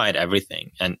just tried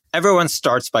everything. And everyone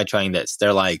starts by trying this.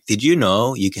 They're like, did you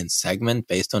know you can segment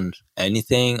based on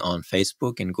anything on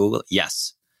Facebook and Google?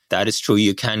 Yes, that is true.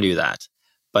 You can do that.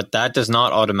 But that does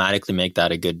not automatically make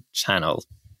that a good channel.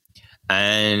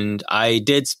 And I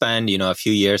did spend, a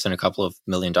few years and a couple of $1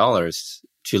 million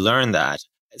to learn that.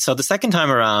 So the second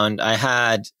time around, I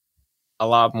had a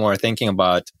lot more thinking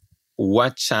about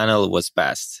what channel was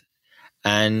best.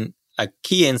 And a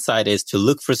key insight is to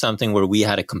look for something where we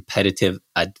had a competitive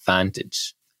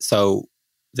advantage. So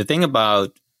the thing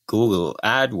about Google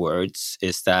AdWords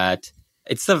is that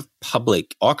it's a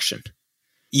public auction.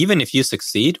 Even if you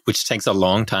succeed, which takes a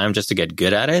long time just to get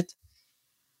good at it,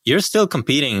 you're still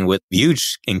competing with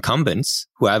huge incumbents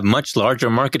who have much larger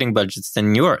marketing budgets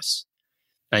than yours.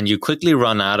 And you quickly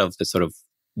run out of the sort of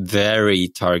very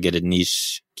targeted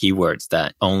niche keywords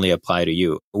that only apply to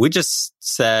you. We just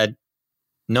said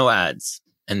no ads.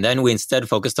 And then we instead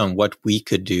focused on what we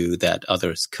could do that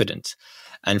others couldn't.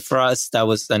 And for us, that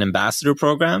was an ambassador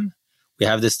program. We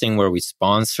have this thing where we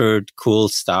sponsored cool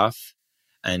stuff.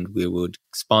 And we would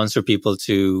sponsor people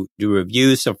to do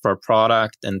reviews of our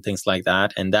product and things like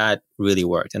that. And that really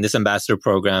worked. And this ambassador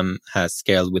program has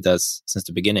scaled with us since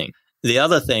the beginning. The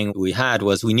other thing we had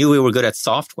was we knew we were good at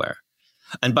software.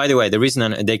 And by the way, the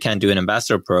reason they can't do an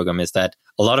ambassador program is that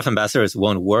a lot of ambassadors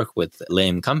won't work with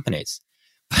lame companies,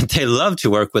 but they love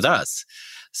to work with us.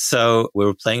 So we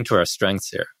were playing to our strengths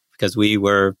here because we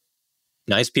were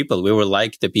nice people. We were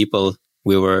like the people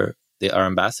we were our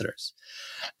ambassadors.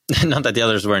 Not that the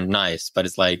others weren't nice, but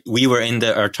it's like we were in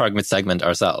our target segment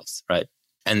ourselves, right?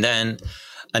 And then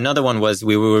another one was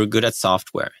we were good at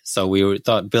software. So we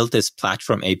built this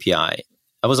platform API.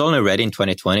 I was only ready in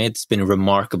 2020. It's been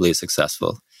remarkably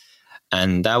successful.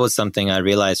 And that was something I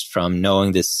realized from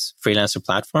knowing this freelancer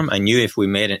platform. I knew if we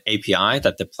made an API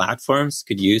that the platforms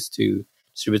could use to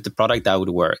distribute the product, that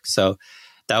would work. So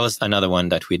that was another one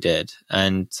that we did.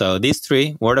 And so these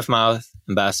 3, word of mouth,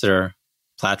 ambassador,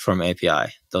 platform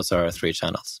API. Those are our 3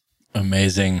 channels.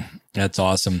 Amazing. That's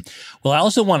awesome. Well, I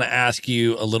also want to ask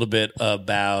you a little bit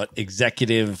about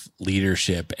executive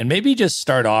leadership and maybe just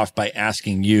start off by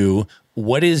asking you,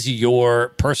 what is your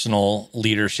personal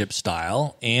leadership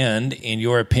style? And in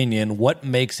your opinion, what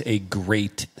makes a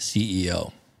great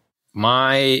CEO?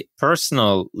 My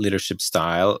personal leadership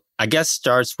style, I guess,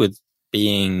 starts with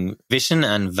being vision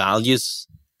and values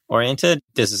oriented.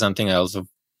 This is something I also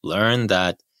learned,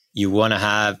 that you want to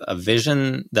have a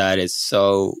vision that is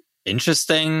so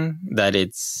interesting, that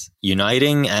it's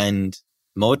uniting and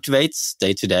motivates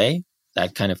day to day,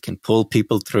 that kind of can pull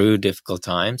people through difficult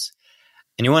times.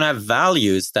 And you want to have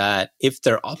values that, if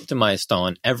they're optimized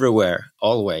on everywhere,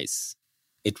 always,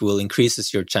 it will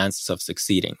increases your chances of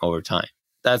succeeding over time.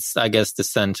 That's, I guess, the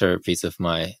centerpiece of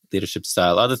my leadership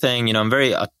style. Other thing, I'm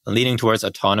very leaning towards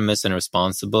autonomous and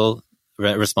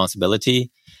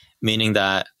responsibility, meaning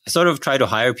that I sort of try to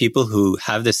hire people who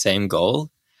have the same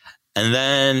goal. And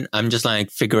then I'm just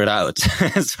like, figure it out.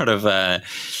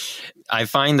 I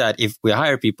find that if we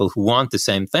hire people who want the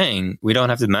same thing, we don't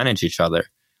have to manage each other.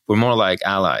 We're more like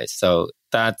allies. So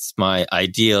that's my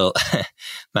ideal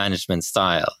management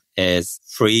style, is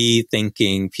free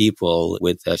thinking people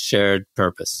with a shared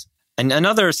purpose. And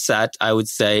another set, I would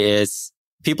say, is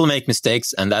people make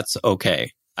mistakes, and that's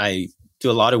okay. I do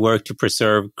a lot of work to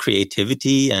preserve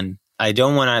creativity, and I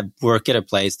don't want to work at a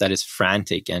place that is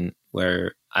frantic and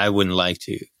where I don't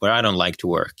like to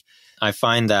work. I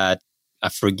find that a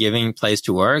forgiving place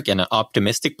to work and an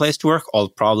optimistic place to work, all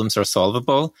problems are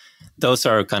solvable. Those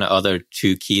are kind of other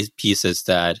two key pieces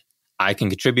that I can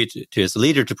contribute to as a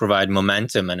leader, to provide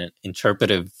momentum and an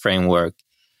interpretive framework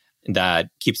that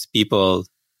keeps people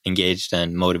engaged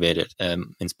and motivated,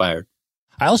 inspired.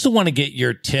 I also want to get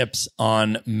your tips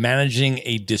on managing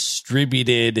a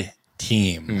distributed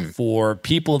team for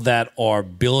people that are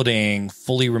building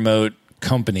fully remote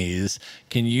companies.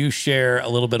 Can you share a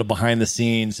little bit of behind the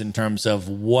scenes in terms of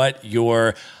what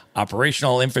your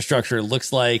operational infrastructure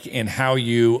looks like and how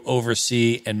you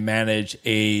oversee and manage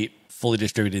a fully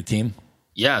distributed team?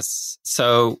 Yes.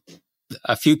 So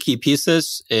a few key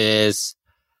pieces is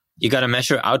you got to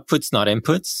measure outputs, not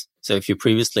inputs. So if you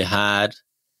previously had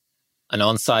an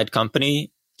on-site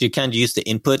company, you can't use the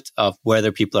input of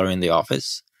whether people are in the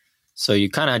office. So you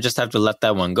kind of just have to let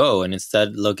that one go and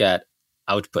instead look at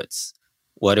outputs.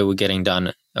 What are we getting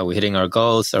done? Are we hitting our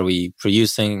goals? Are we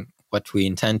producing what we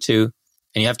intend to?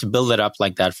 And you have to build it up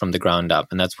like that from the ground up.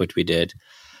 And that's what we did.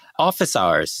 Office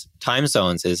hours, time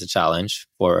zones is a challenge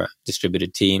for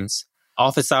distributed teams.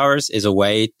 Office hours is a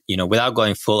way, without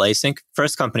going full async.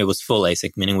 First company was full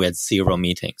async, meaning we had 0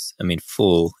 meetings.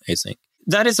 Full async.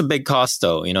 That is a big cost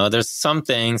though. There's some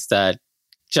things that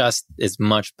just is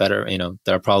much better.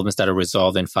 There are problems that are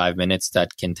resolved in 5 minutes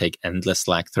that can take endless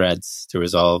Slack threads to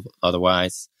resolve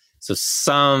otherwise. So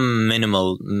some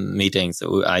minimal meetings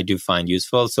I do find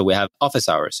useful. So we have office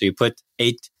hours. So you put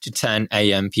 8 to 10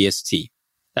 a.m. PST.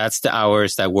 That's the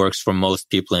hours that works for most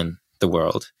people in the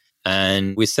world.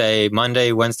 And we say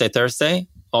Monday, Wednesday, Thursday,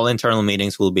 all internal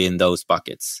meetings will be in those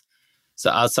buckets.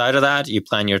 So outside of that, you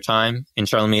plan your time,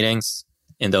 internal meetings,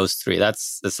 in those 3.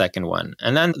 That's the second one.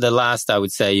 And then the last, I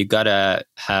would say, you got to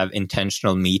have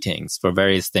intentional meetings for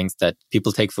various things that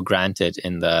people take for granted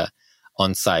in the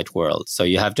on-site world. So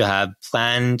you have to have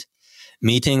planned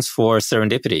meetings for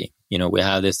serendipity. We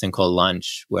have this thing called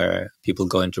lunch where people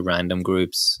go into random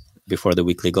groups before the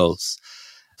weekly goals.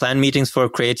 Planned meetings for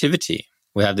creativity.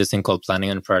 We have this thing called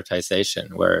planning and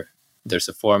prioritization where there's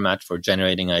a format for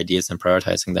generating ideas and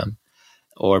prioritizing them.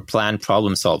 Or planned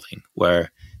problem solving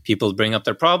where people bring up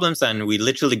their problems and we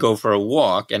literally go for a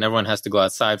walk and everyone has to go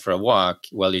outside for a walk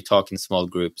while you talk in small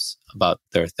groups about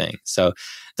their thing. So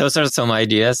those are some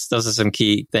ideas. Those are some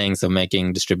key things of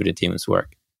making distributed teams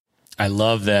work. I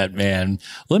love that, man.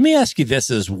 Let me ask you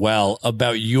this as well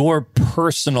about your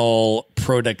personal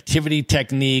productivity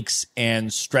techniques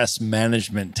and stress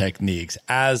management techniques.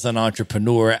 As an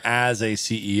entrepreneur, as a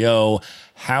CEO,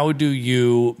 how do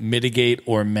you mitigate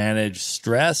or manage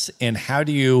stress, and how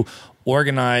do you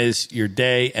organize your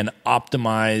day and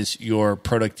optimize your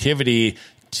productivity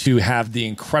to have the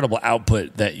incredible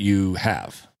output that you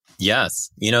have? Yes.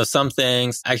 Some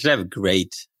things, actually I have a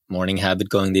great morning habit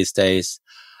going these days.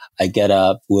 I get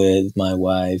up with my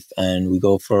wife and we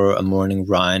go for a morning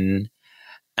run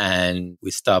and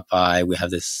we stop by, we have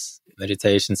this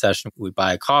meditation session, we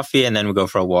buy a coffee and then we go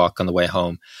for a walk on the way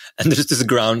home. And there's this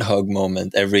groundhog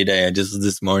moment every day. And just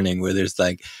this morning where there's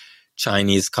like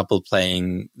Chinese couple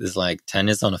playing this like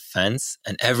tennis on a fence.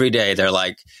 And every day they're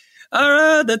like,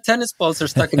 the tennis balls are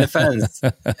stuck in the fence.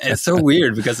 And it's so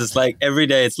weird because it's like every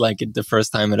day it's like the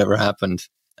first time it ever happened.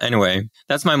 Anyway,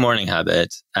 that's my morning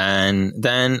habit. And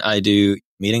then I do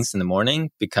meetings in the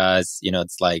morning because,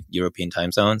 it's like European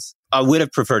time zones. I would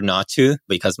have preferred not to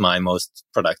because my most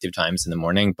productive time is in the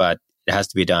morning, but it has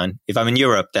to be done. If I'm in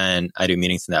Europe, then I do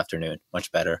meetings in the afternoon.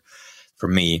 Much better for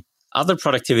me. Other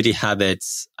productivity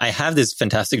habits, I have this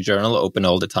fantastic journal open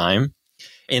all the time.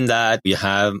 In that, you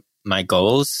have my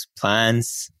goals,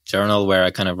 plans, journal where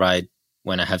I kind of write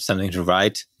when I have something to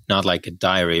write, not like a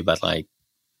diary, but like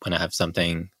when I have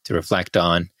something to reflect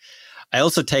on. I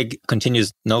also take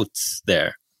continuous notes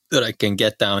there that I can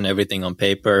get down everything on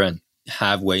paper and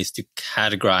have ways to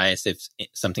categorize if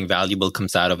something valuable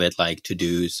comes out of it, like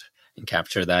to-dos, and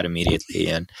capture that immediately.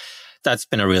 And that's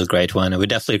been a real great one. I would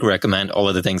definitely recommend all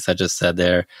of the things I just said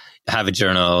there. Have a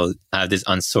journal, have this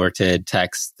unsorted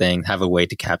text thing, have a way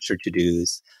to capture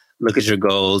to-dos, look at your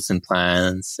goals and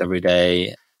plans every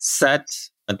day. Set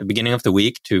at the beginning of the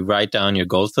week to write down your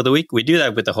goals for the week. We do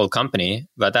that with the whole company,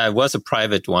 but that was a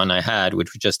private one I had,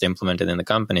 which we just implemented in the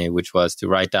company, which was to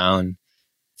write down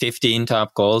 15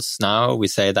 top goals. Now we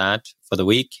say that for the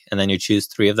week, and then you choose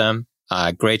 3 of them.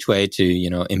 A great way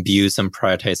to, imbue some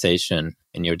prioritization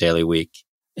in your daily week.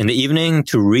 In the evening,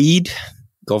 to read,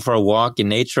 go for a walk in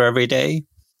nature every day.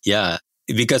 Yeah,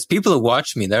 because people who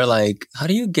watch me, they're like, how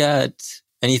do you get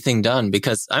anything done?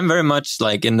 Because I'm very much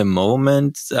like in the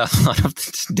moment a lot of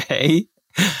the day.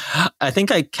 I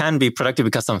think I can be productive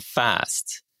because I'm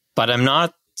fast, but I'm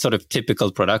not sort of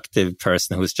typical productive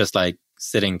person who's just like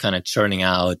sitting kind of churning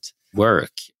out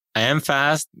work. I am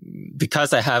fast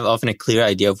because I have often a clear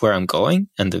idea of where I'm going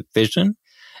and the vision.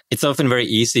 It's often very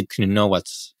easy to know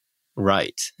what's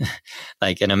right.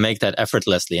 And I make that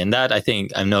effortlessly. And that, I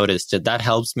think I've noticed that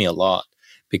helps me a lot,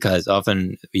 because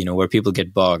often, where people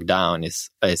get bogged down is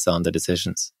on the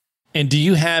decisions. And do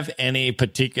you have any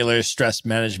particular stress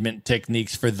management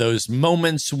techniques for those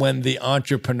moments when the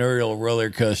entrepreneurial roller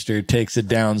coaster takes a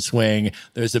downswing,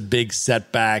 there's a big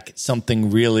setback,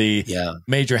 something really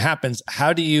major happens?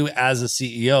 How do you, as a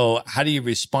CEO, how do you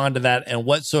respond to that? And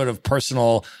what sort of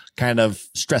personal kind of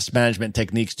stress management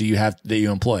techniques do you have that you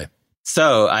employ?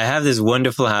 So I have this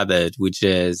wonderful habit, which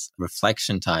is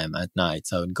reflection time at night.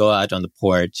 So I would go out on the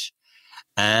porch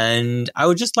and I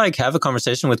would just have a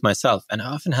conversation with myself. And I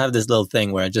often have this little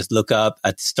thing where I just look up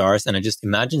at the stars and I just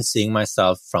imagine seeing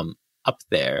myself from up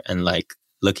there and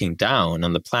looking down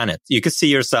on the planet. You could see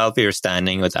yourself if you're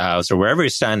standing at the house or wherever you're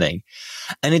standing.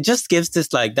 And it just gives this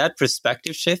that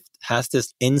perspective shift has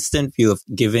this instant view of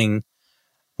giving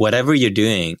whatever you're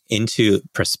doing into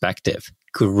perspective.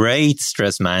 Great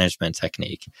stress management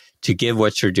technique to give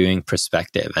what you're doing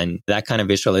perspective. And that kind of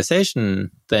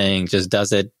visualization thing just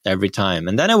does it every time.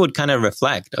 And then I would kind of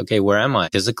reflect, okay, where am I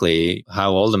physically?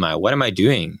 How old am I? What am I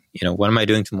doing? What am I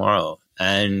doing tomorrow?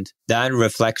 And that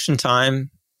reflection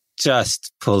time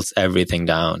just pulls everything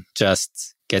down,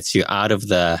 just gets you out of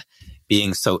the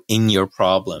being so in your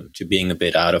problem to being a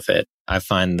bit out of it. I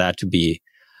find that to be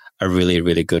a really,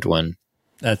 really good one.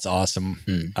 That's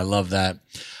awesome. I love that.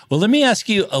 Well, let me ask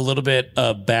you a little bit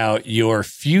about your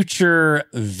future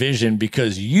vision,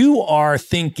 because you are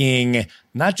thinking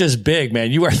not just big,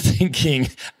 man, you are thinking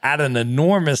at an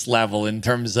enormous level in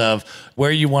terms of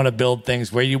where you want to build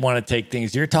things, where you want to take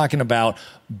things. You're talking about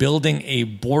building a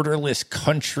borderless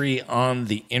country on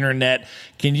the internet.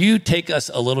 Can you take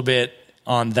us a little bit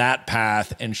on that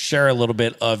path and share a little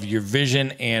bit of your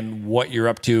vision and what you're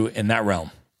up to in that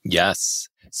realm? Yes.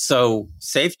 So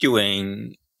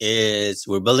SafetyWing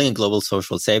we're building a global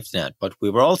social safety net, but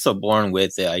we were also born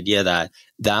with the idea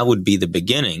that would be the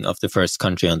beginning of the first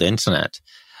country on the internet,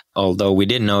 although we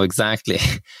didn't know exactly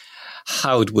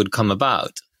how it would come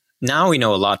about. Now we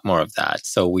know a lot more of that.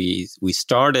 So we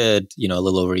started, a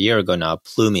little over a year ago now,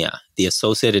 Plumia, the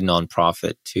associated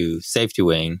nonprofit to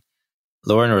SafetyWing.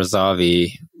 Lauren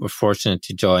Razavi, we're fortunate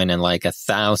to join, and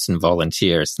 1,000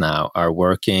 volunteers now are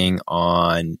working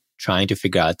on trying to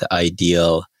figure out the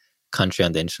ideal country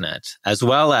on the internet, as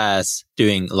well as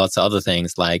doing lots of other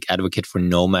things like advocate for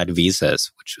nomad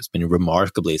visas, which has been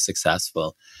remarkably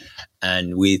successful.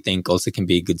 And we think also can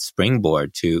be a good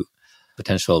springboard to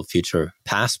potential future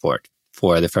passport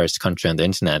for the first country on the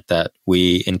internet that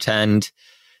we intend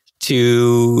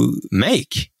to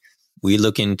make. We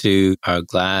look into our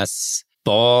glass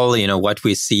ball. What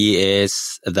we see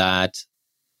is that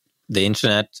the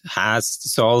internet has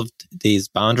solved these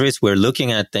boundaries. We're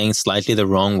looking at things slightly the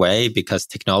wrong way because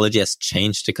technology has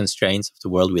changed the constraints of the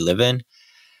world we live in.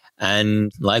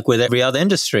 And like with every other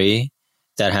industry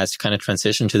that has kind of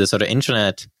transitioned to the sort of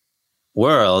internet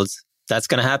world, that's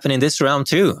going to happen in this realm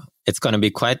too. It's going to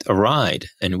be quite a ride.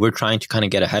 And we're trying to kind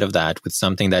of get ahead of that with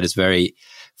something that is very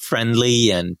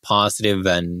friendly and positive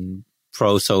and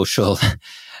pro-social,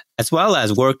 as well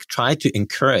as try to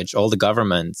encourage all the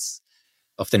governments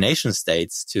of the nation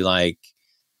states to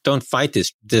don't fight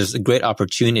this. There's a great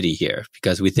opportunity here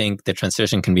because we think the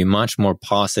transition can be much more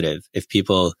positive if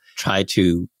people try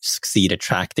to succeed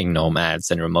attracting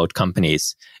nomads and remote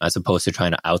companies as opposed to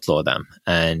trying to outlaw them.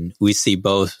 And we see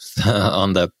both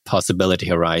on the possibility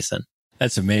horizon.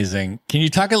 That's amazing. Can you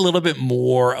talk a little bit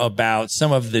more about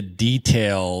some of the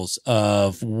details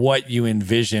of what you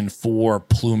envision for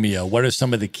Plumio? What are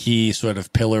some of the key sort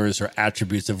of pillars or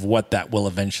attributes of what that will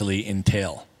eventually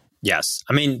entail? Yes.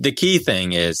 I mean, the key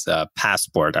thing is a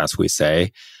passport, as we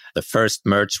say. The first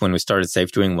merch when we started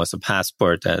Safe Doing was a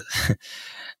passport.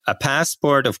 A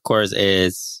passport, of course,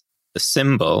 is a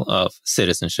symbol of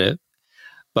citizenship,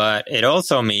 but it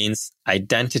also means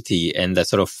identity in the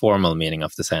sort of formal meaning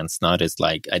of the sense, not as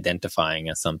like identifying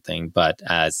as something, but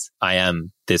as I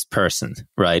am this person,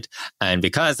 right? And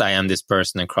because I am this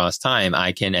person across time,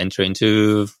 I can enter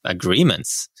into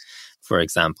agreements, for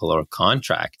example, or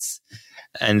contracts.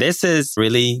 And this is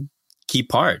really key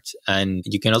part. And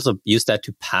you can also use that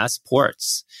to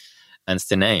passports, hence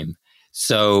the name.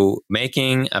 So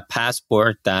making a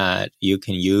passport that you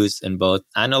can use in both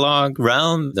analog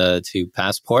realm, the two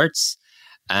passports,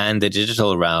 and the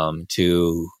digital realm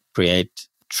to create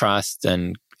trust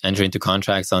and enter into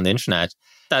contracts on the internet,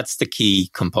 that's the key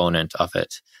component of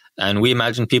it. And we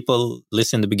imagine people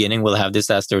listening in the beginning will have this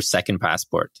as their second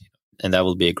passport. And that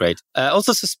will be a great. I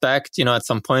also suspect, at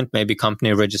some point, maybe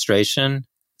company registration,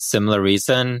 similar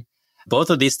reason.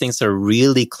 Both of these things are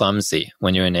really clumsy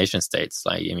when you're in nation states.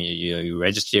 Like, you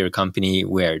register your company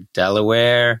where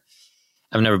Delaware.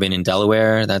 I've never been in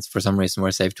Delaware. That's for some reason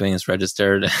where Safe Doing is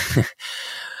registered.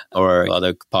 Or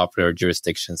other popular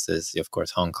jurisdictions is, of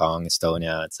course, Hong Kong,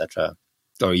 Estonia, etc.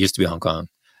 Or it used to be Hong Kong,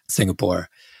 Singapore.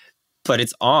 But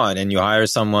it's odd. And you hire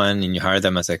someone and you hire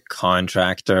them as a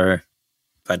contractor,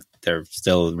 but they're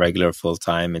still regular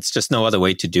full-time. It's just no other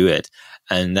way to do it.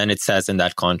 And then it says in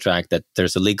that contract that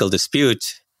there's a legal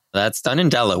dispute that's done in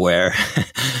Delaware,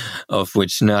 of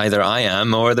which neither I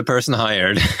am or the person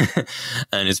hired.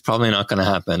 And it's probably not going to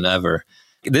happen ever.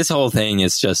 This whole thing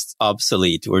is just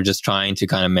obsolete. We're just trying to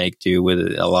kind of make do with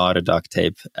a lot of duct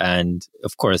tape. And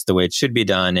of course, the way it should be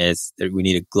done is that we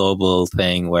need a global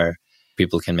thing where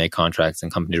people can make contracts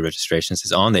and company registrations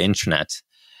is on the internet.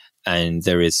 And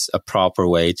there is a proper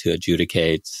way to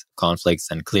adjudicate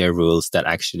conflicts and clear rules that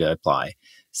actually apply.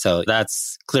 So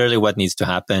that's clearly what needs to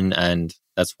happen. And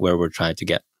that's where we're trying to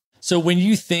get. So when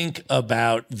you think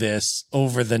about this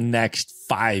over the next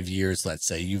 5 years, let's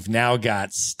say, you've now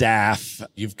got staff,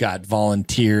 you've got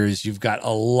volunteers, you've got a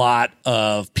lot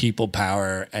of people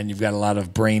power, and you've got a lot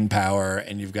of brain power,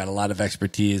 and you've got a lot of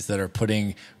expertise that are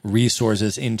putting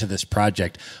resources into this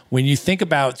project. When you think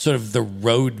about sort of the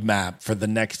roadmap for the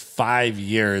next 5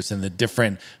 years and the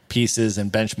different pieces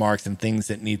and benchmarks and things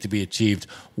that need to be achieved,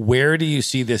 where do you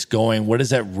see this going? What does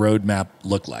that roadmap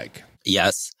look like?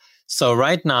 Yes. So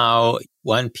right now,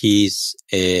 one piece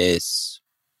is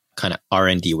kind of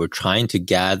R&D. We're trying to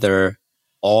gather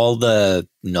all the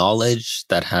knowledge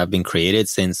that have been created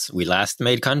since we last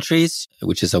made countries,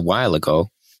 which is a while ago,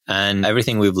 and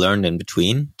everything we've learned in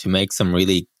between to make some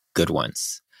really good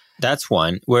ones. That's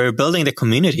one. We're building the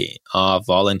community of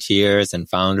volunteers and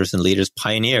founders and leaders,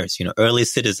 pioneers, early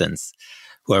citizens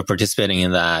who are participating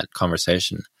in that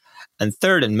conversation. And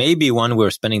third, and maybe one we're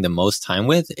spending the most time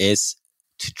with, is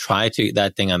to try to,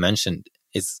 that thing I mentioned,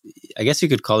 is, I guess you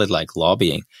could call it like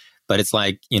lobbying, but it's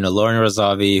like, Lauren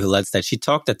Razavi, who led that, she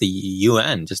talked at the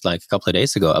UN just like a couple of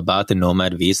days ago about the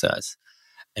Nomad visas.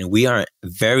 And we are a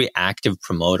very active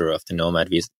promoter of the Nomad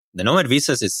visa. The Nomad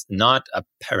visas is not a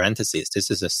parenthesis. This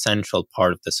is a central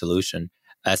part of the solution,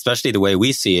 especially the way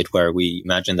we see it, where we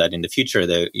imagine that in the future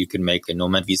that you could make a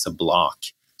Nomad visa block.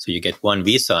 So you get one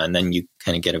visa and then you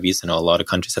kind of get a visa in a lot of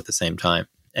countries at the same time.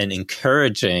 And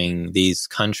encouraging these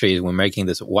countries, we're making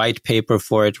this white paper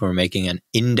for it. We're making an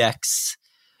index.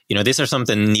 These are some of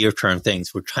the near-term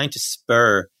things. We're trying to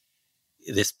spur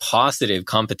this positive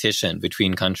competition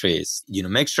between countries.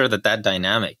 Make sure that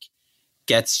dynamic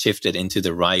gets shifted into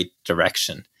the right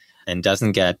direction and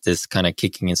doesn't get this kind of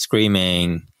kicking and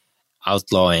screaming,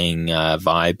 outlawing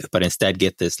vibe, but instead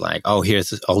get this like, oh,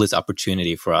 here's all this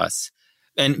opportunity for us.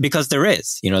 And because there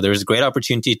is a great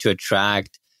opportunity to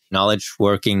attract knowledge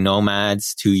working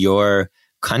nomads to your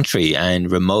country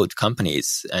and remote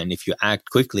companies. And if you act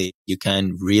quickly, you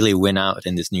can really win out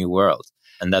in this new world.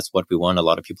 And that's what we want a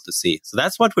lot of people to see. So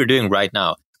that's what we're doing right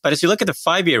now. But as you look at the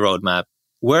 5-year roadmap,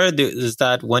 where does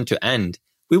that want to end?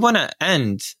 We want to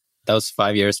end those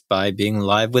 5 years by being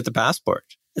live with the passport.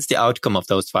 It's the outcome of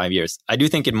those 5 years. I do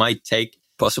think it might take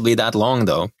possibly that long,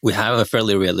 though. We have a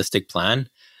fairly realistic plan,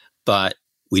 but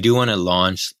we do want to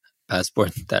launch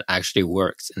passport that actually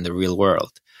works in the real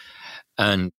world.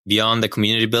 And beyond the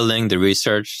community building, the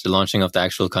research, the launching of the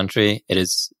actual country, it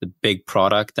is the big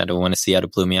product that I want to see out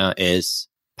of Plumia is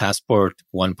Passport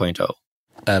 1.0.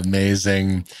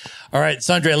 Amazing. All right,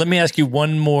 Sondre, let me ask you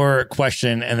one more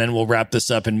question and then we'll wrap this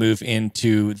up and move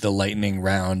into the lightning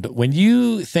round. When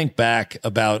you think back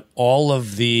about all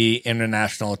of the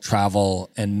international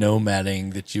travel and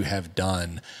nomading that you have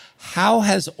done, how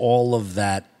has all of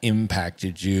that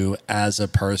impacted you as a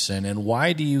person, and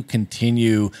why do you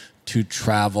continue to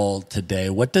travel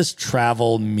today? What does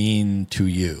travel mean to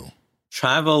you?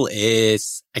 Travel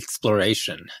is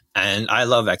exploration, and I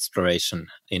love exploration.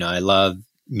 I love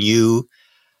new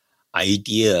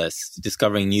ideas,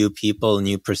 discovering new people,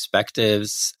 new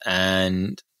perspectives,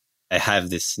 and I have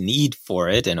this need for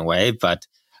it in a way, but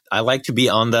I like to be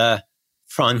on the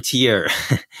frontier.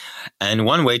 And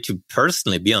one way to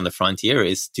personally be on the frontier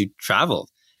is to travel.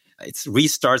 It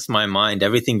restarts my mind.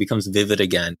 Everything becomes vivid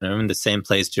again. I'm in the same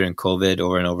place during COVID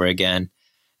over and over again.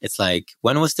 It's like,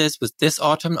 when was this? Was this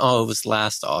autumn? Oh, it was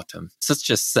last autumn. Such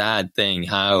a sad thing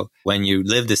how when you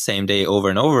live the same day over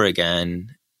and over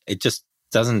again, it just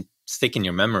doesn't stick in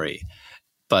your memory.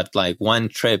 But like one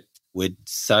trip would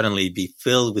suddenly be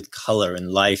filled with color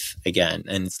and life again.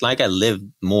 And it's like I live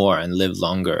more and live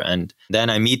longer. And then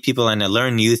I meet people and I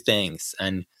learn new things.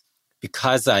 And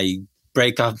because I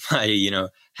break up my,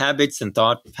 habits and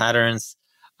thought patterns,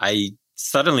 I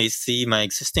suddenly see my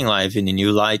existing life in a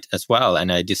new light as well.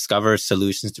 And I discover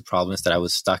solutions to problems that I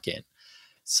was stuck in.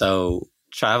 So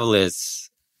travel is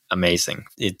amazing.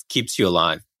 It keeps you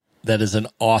alive. That is an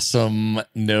awesome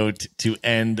note to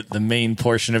end the main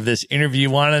portion of this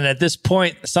interview on. And at this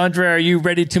point, Sondre, are you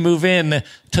ready to move in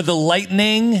to the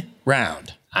lightning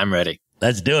round? I'm ready.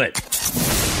 Let's do it.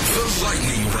 The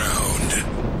lightning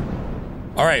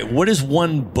round. All right. What is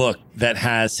one book that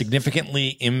has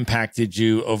significantly impacted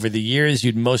you over the years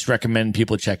you'd most recommend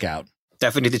people check out?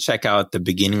 Definitely check out The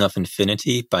Beginning of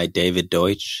Infinity by David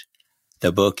Deutsch.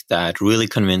 The book that really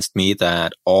convinced me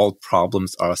that all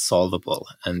problems are solvable.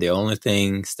 And the only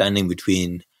thing standing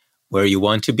between where you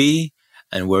want to be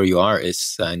and where you are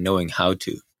is knowing how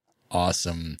to.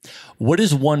 Awesome. What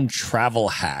is one travel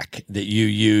hack that you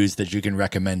use that you can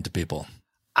recommend to people?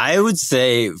 I would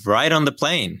say ride on the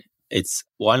plane. It's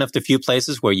one of the few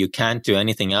places where you can't do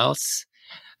anything else.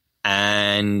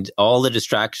 And all the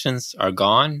distractions are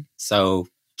gone. So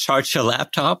charge your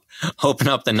laptop, open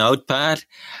up the notepad,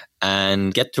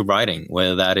 and get to writing,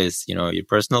 whether that is, your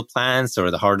personal plans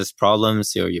or the hardest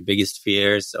problems or your biggest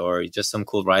fears or just some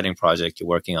cool writing project you're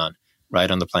working on. Write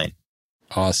on the plane.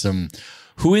 Awesome.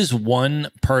 Who is one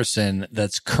person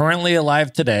that's currently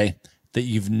alive today that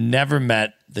you've never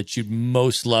met that you'd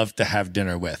most love to have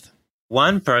dinner with?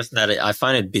 One person that I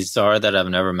find it bizarre that I've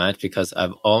never met because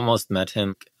I've almost met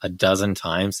him a dozen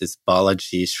times is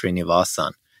Balaji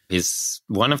Srinivasan. He's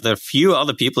one of the few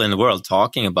other people in the world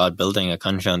talking about building a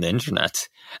country on the internet.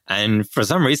 And for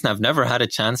some reason, I've never had a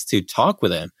chance to talk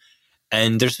with him.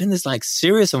 And there's been this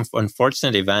series of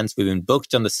unfortunate events. We've been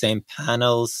booked on the same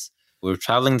panels. We're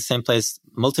traveling the same place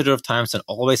multitude of times and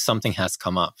always something has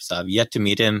come up. So I've yet to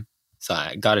meet him. So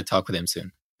I got to talk with him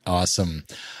soon. Awesome.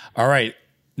 All right.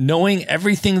 Knowing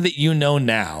everything that you know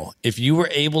now, if you were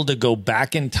able to go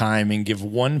back in time and give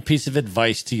one piece of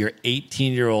advice to your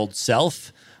 18-year-old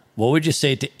self, what would you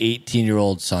say to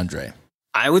 18-year-old Sondre?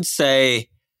 I would say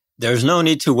there's no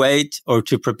need to wait or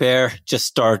to prepare. Just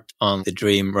start on the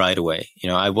dream right away.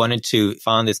 I wanted to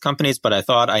found these companies, but I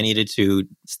thought I needed to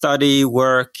study,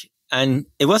 work, and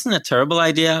it wasn't a terrible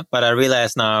idea, but I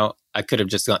realize now I could have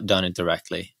just done it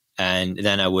directly. And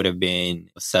then I would have been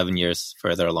 7 years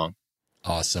further along.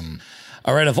 Awesome.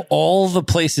 All right. Of all the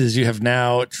places you have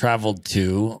now traveled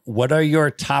to, what are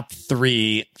your top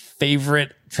 3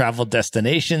 favorite travel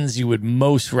destinations you would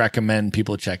most recommend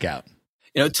people check out?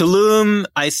 Tulum,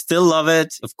 I still love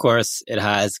it. Of course, it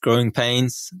has growing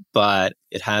pains, but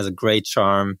it has a great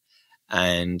charm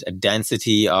and a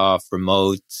density of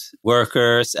remote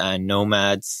workers and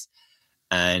nomads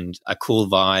and a cool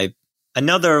vibe.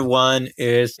 Another one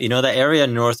is, the area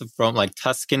north of Rome, like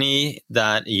Tuscany,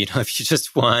 that, if you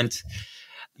just want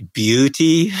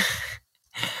beauty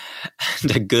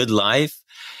and a good life,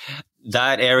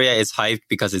 that area is hyped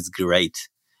because it's great.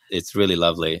 It's really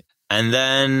lovely. And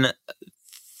then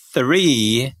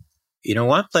 3,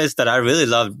 one place that I really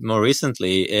loved more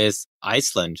recently is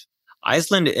Iceland.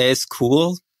 Iceland is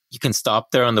cool. You can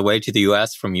stop there on the way to the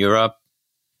US from Europe.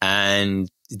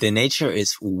 And the nature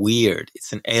is weird.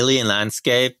 It's an alien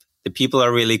landscape. The people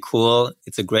are really cool.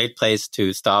 It's a great place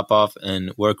to stop off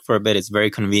and work for a bit. It's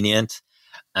very convenient.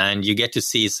 And you get to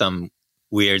see some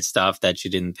weird stuff that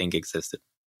you didn't think existed.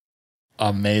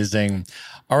 Amazing.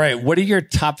 All right. What are your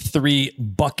top 3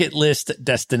 bucket list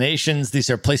destinations? These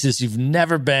are places you've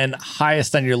never been,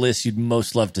 highest on your list you'd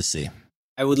most love to see.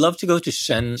 I would love to go to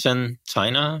Shenzhen,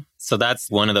 China. So that's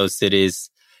one of those cities.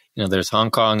 There's Hong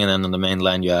Kong, and then on the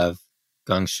mainland you have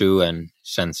Guangzhou and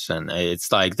Shenzhen.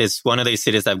 It's like this one of these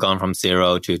cities that have gone from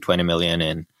 0 to 20 million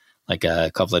in like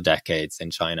a couple of decades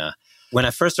in China. When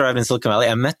I first arrived in Silicon Valley,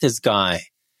 I met this guy.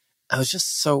 I was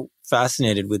just so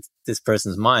fascinated with this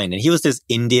person's mind. And he was this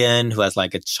Indian who, as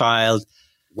like a child,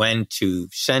 went to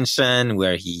Shenzhen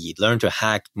where he learned to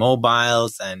hack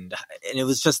mobiles. And it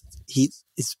was just,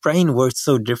 his brain worked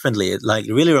so differently. It like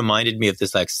really reminded me of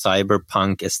this like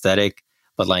cyberpunk aesthetic,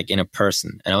 but like in a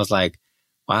person. And I was like,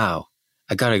 wow,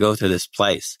 I got to go to this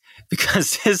place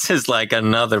because this is like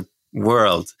another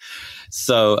world.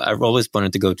 So I've always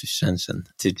wanted to go to Shenzhen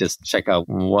to just check out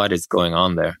what is going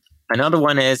on there. Another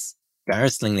one is,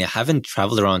 embarrassingly, I haven't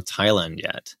traveled around Thailand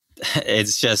yet.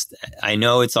 It's just, I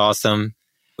know it's awesome.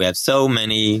 We have so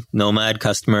many Nomad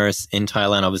customers in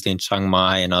Thailand, obviously in Chiang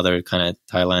Mai and other kind of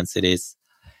Thailand cities.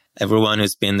 Everyone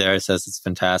who's been there says it's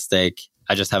fantastic.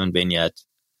 I just haven't been yet.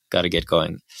 Got to get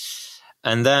going.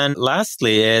 And then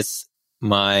lastly is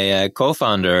my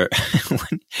co-founder,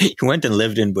 he went and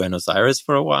lived in Buenos Aires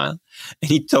for a while,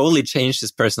 and he totally changed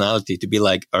his personality to be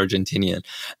like Argentinian.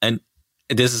 And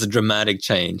this is a dramatic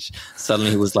change.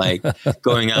 Suddenly he was like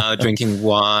going out, drinking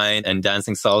wine and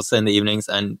dancing salsa in the evenings.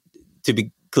 And to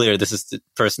be clear, this is the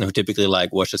person who typically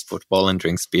like watches football and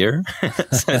drinks beer.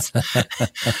 And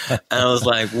I was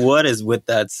like, what is with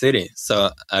that city?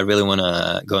 So I really want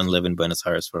to go and live in Buenos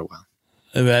Aires for a while.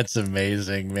 That's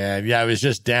amazing, man. Yeah, I was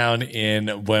just down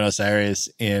in Buenos Aires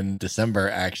in December,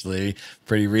 actually,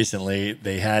 pretty recently.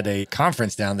 They had a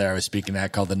conference down there I was speaking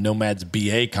at called the Nomads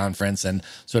BA conference. And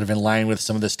sort of in line with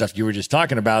some of the stuff you were just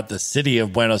talking about, the city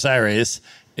of Buenos Aires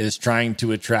is trying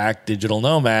to attract digital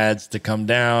nomads to come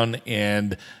down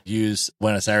and use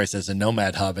Buenos Aires as a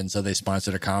nomad hub. And so they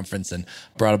sponsored a conference and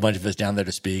brought a bunch of us down there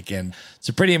to speak. And it's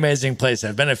a pretty amazing place.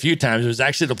 I've been a few times. It was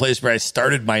actually the place where I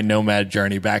started my nomad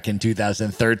journey back in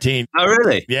 2013. Oh,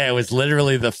 really? Yeah, it was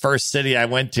literally the first city I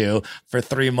went to for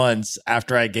 3 months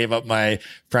after I gave up my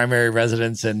primary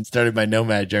residence and started my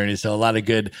nomad journey. So a lot of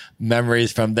good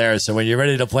memories from there. So when you're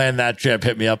ready to plan that trip,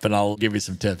 hit me up and I'll give you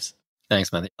some tips.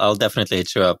 Thanks, man. I'll definitely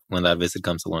hit you up when that visit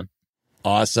comes along.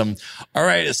 Awesome. All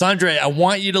right, Sondre, I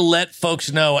want you to let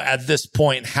folks know at this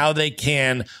point how they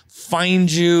can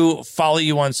find you, follow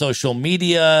you on social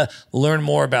media, learn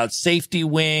more about Safety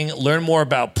Wing, learn more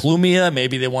about Plumia.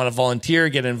 Maybe they want to volunteer,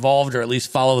 get involved, or at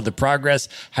least follow the progress.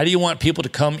 How do you want people to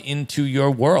come into your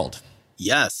world?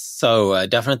 Yes. So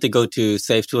definitely go to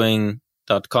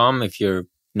safetywing.com if you're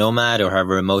nomad or have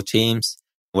remote teams.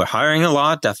 We're hiring a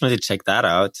lot. Definitely check that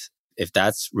out if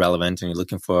that's relevant and you're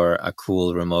looking for a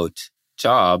cool remote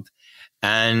job.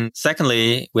 And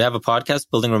secondly, we have a podcast,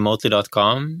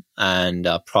 buildingremotely.com, and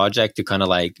a project to kind of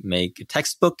like make a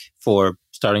textbook for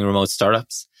starting remote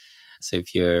startups. So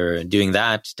if you're doing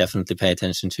that, definitely pay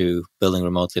attention to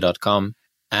buildingremotely.com.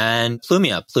 And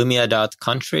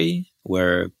Plumia.country.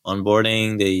 We're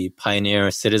onboarding the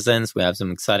pioneer citizens. We have some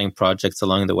exciting projects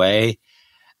along the way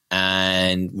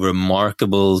and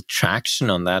remarkable traction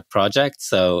on that project.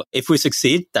 So if we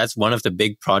succeed, that's one of the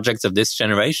big projects of this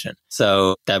generation.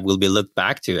 So that will be looked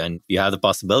back to, and you have the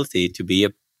possibility to be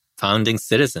a founding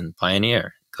citizen,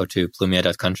 pioneer. Go to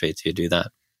Plumia.country to do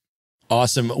that.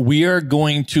 Awesome. We are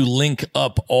going to link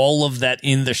up all of that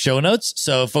in the show notes.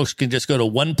 So folks can just go to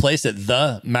one place at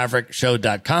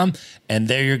themaverickshow.com. And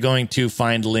there you're going to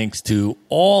find links to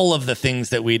all of the things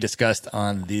that we discussed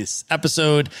on this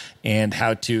episode and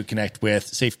how to connect with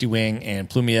Safety Wing and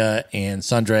Plumia and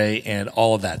Sondre and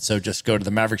all of that. So just go to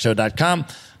themaverickshow.com,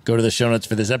 go to the show notes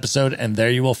for this episode, and there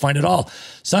you will find it all.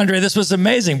 Sondre, this was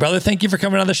amazing, brother. Thank you for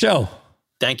coming on the show.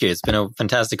 Thank you. It's been a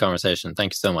fantastic conversation.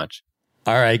 Thank you so much.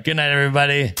 All right. Good night,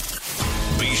 everybody.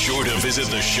 Be sure to visit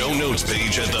the show notes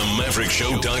page at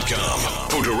themaverickshow.com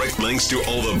for direct links to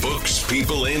all the books,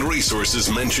 people, and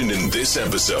resources mentioned in this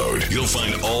episode. You'll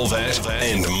find all that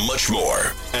and much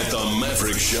more at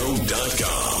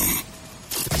themaverickshow.com.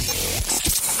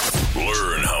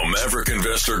 Learn how Maverick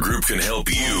Investor Group can help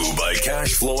you buy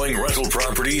cash flowing rental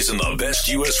properties in the best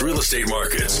U.S. real estate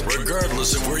markets,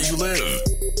 regardless of where you live.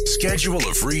 Schedule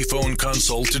a free phone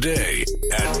consult today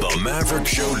at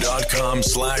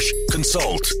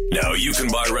themaverickshow.com/consult. Now you can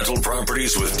buy rental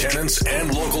properties with tenants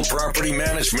and local property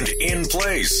management in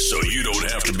place, so you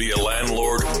don't have to be a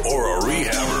landlord or a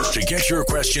rehabber. To get your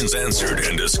questions answered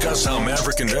and discuss how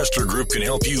Maverick Investor Group can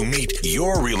help you meet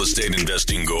your real estate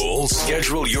investing goals,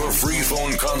 schedule your free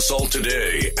phone consult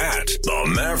today at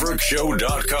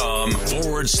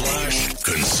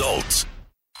themaverickshow.com/consult.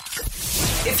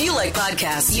 If you like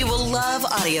podcasts, you will love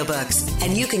audiobooks,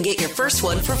 and you can get your first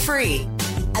one for free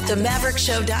at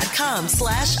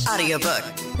themaverickshow.com/audiobook.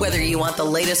 Whether you want the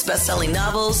latest best-selling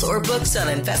novels or books on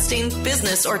investing,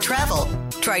 business, or travel,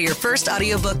 try your first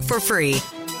audiobook for free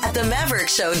at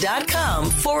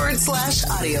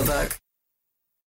themaverickshow.com/audiobook.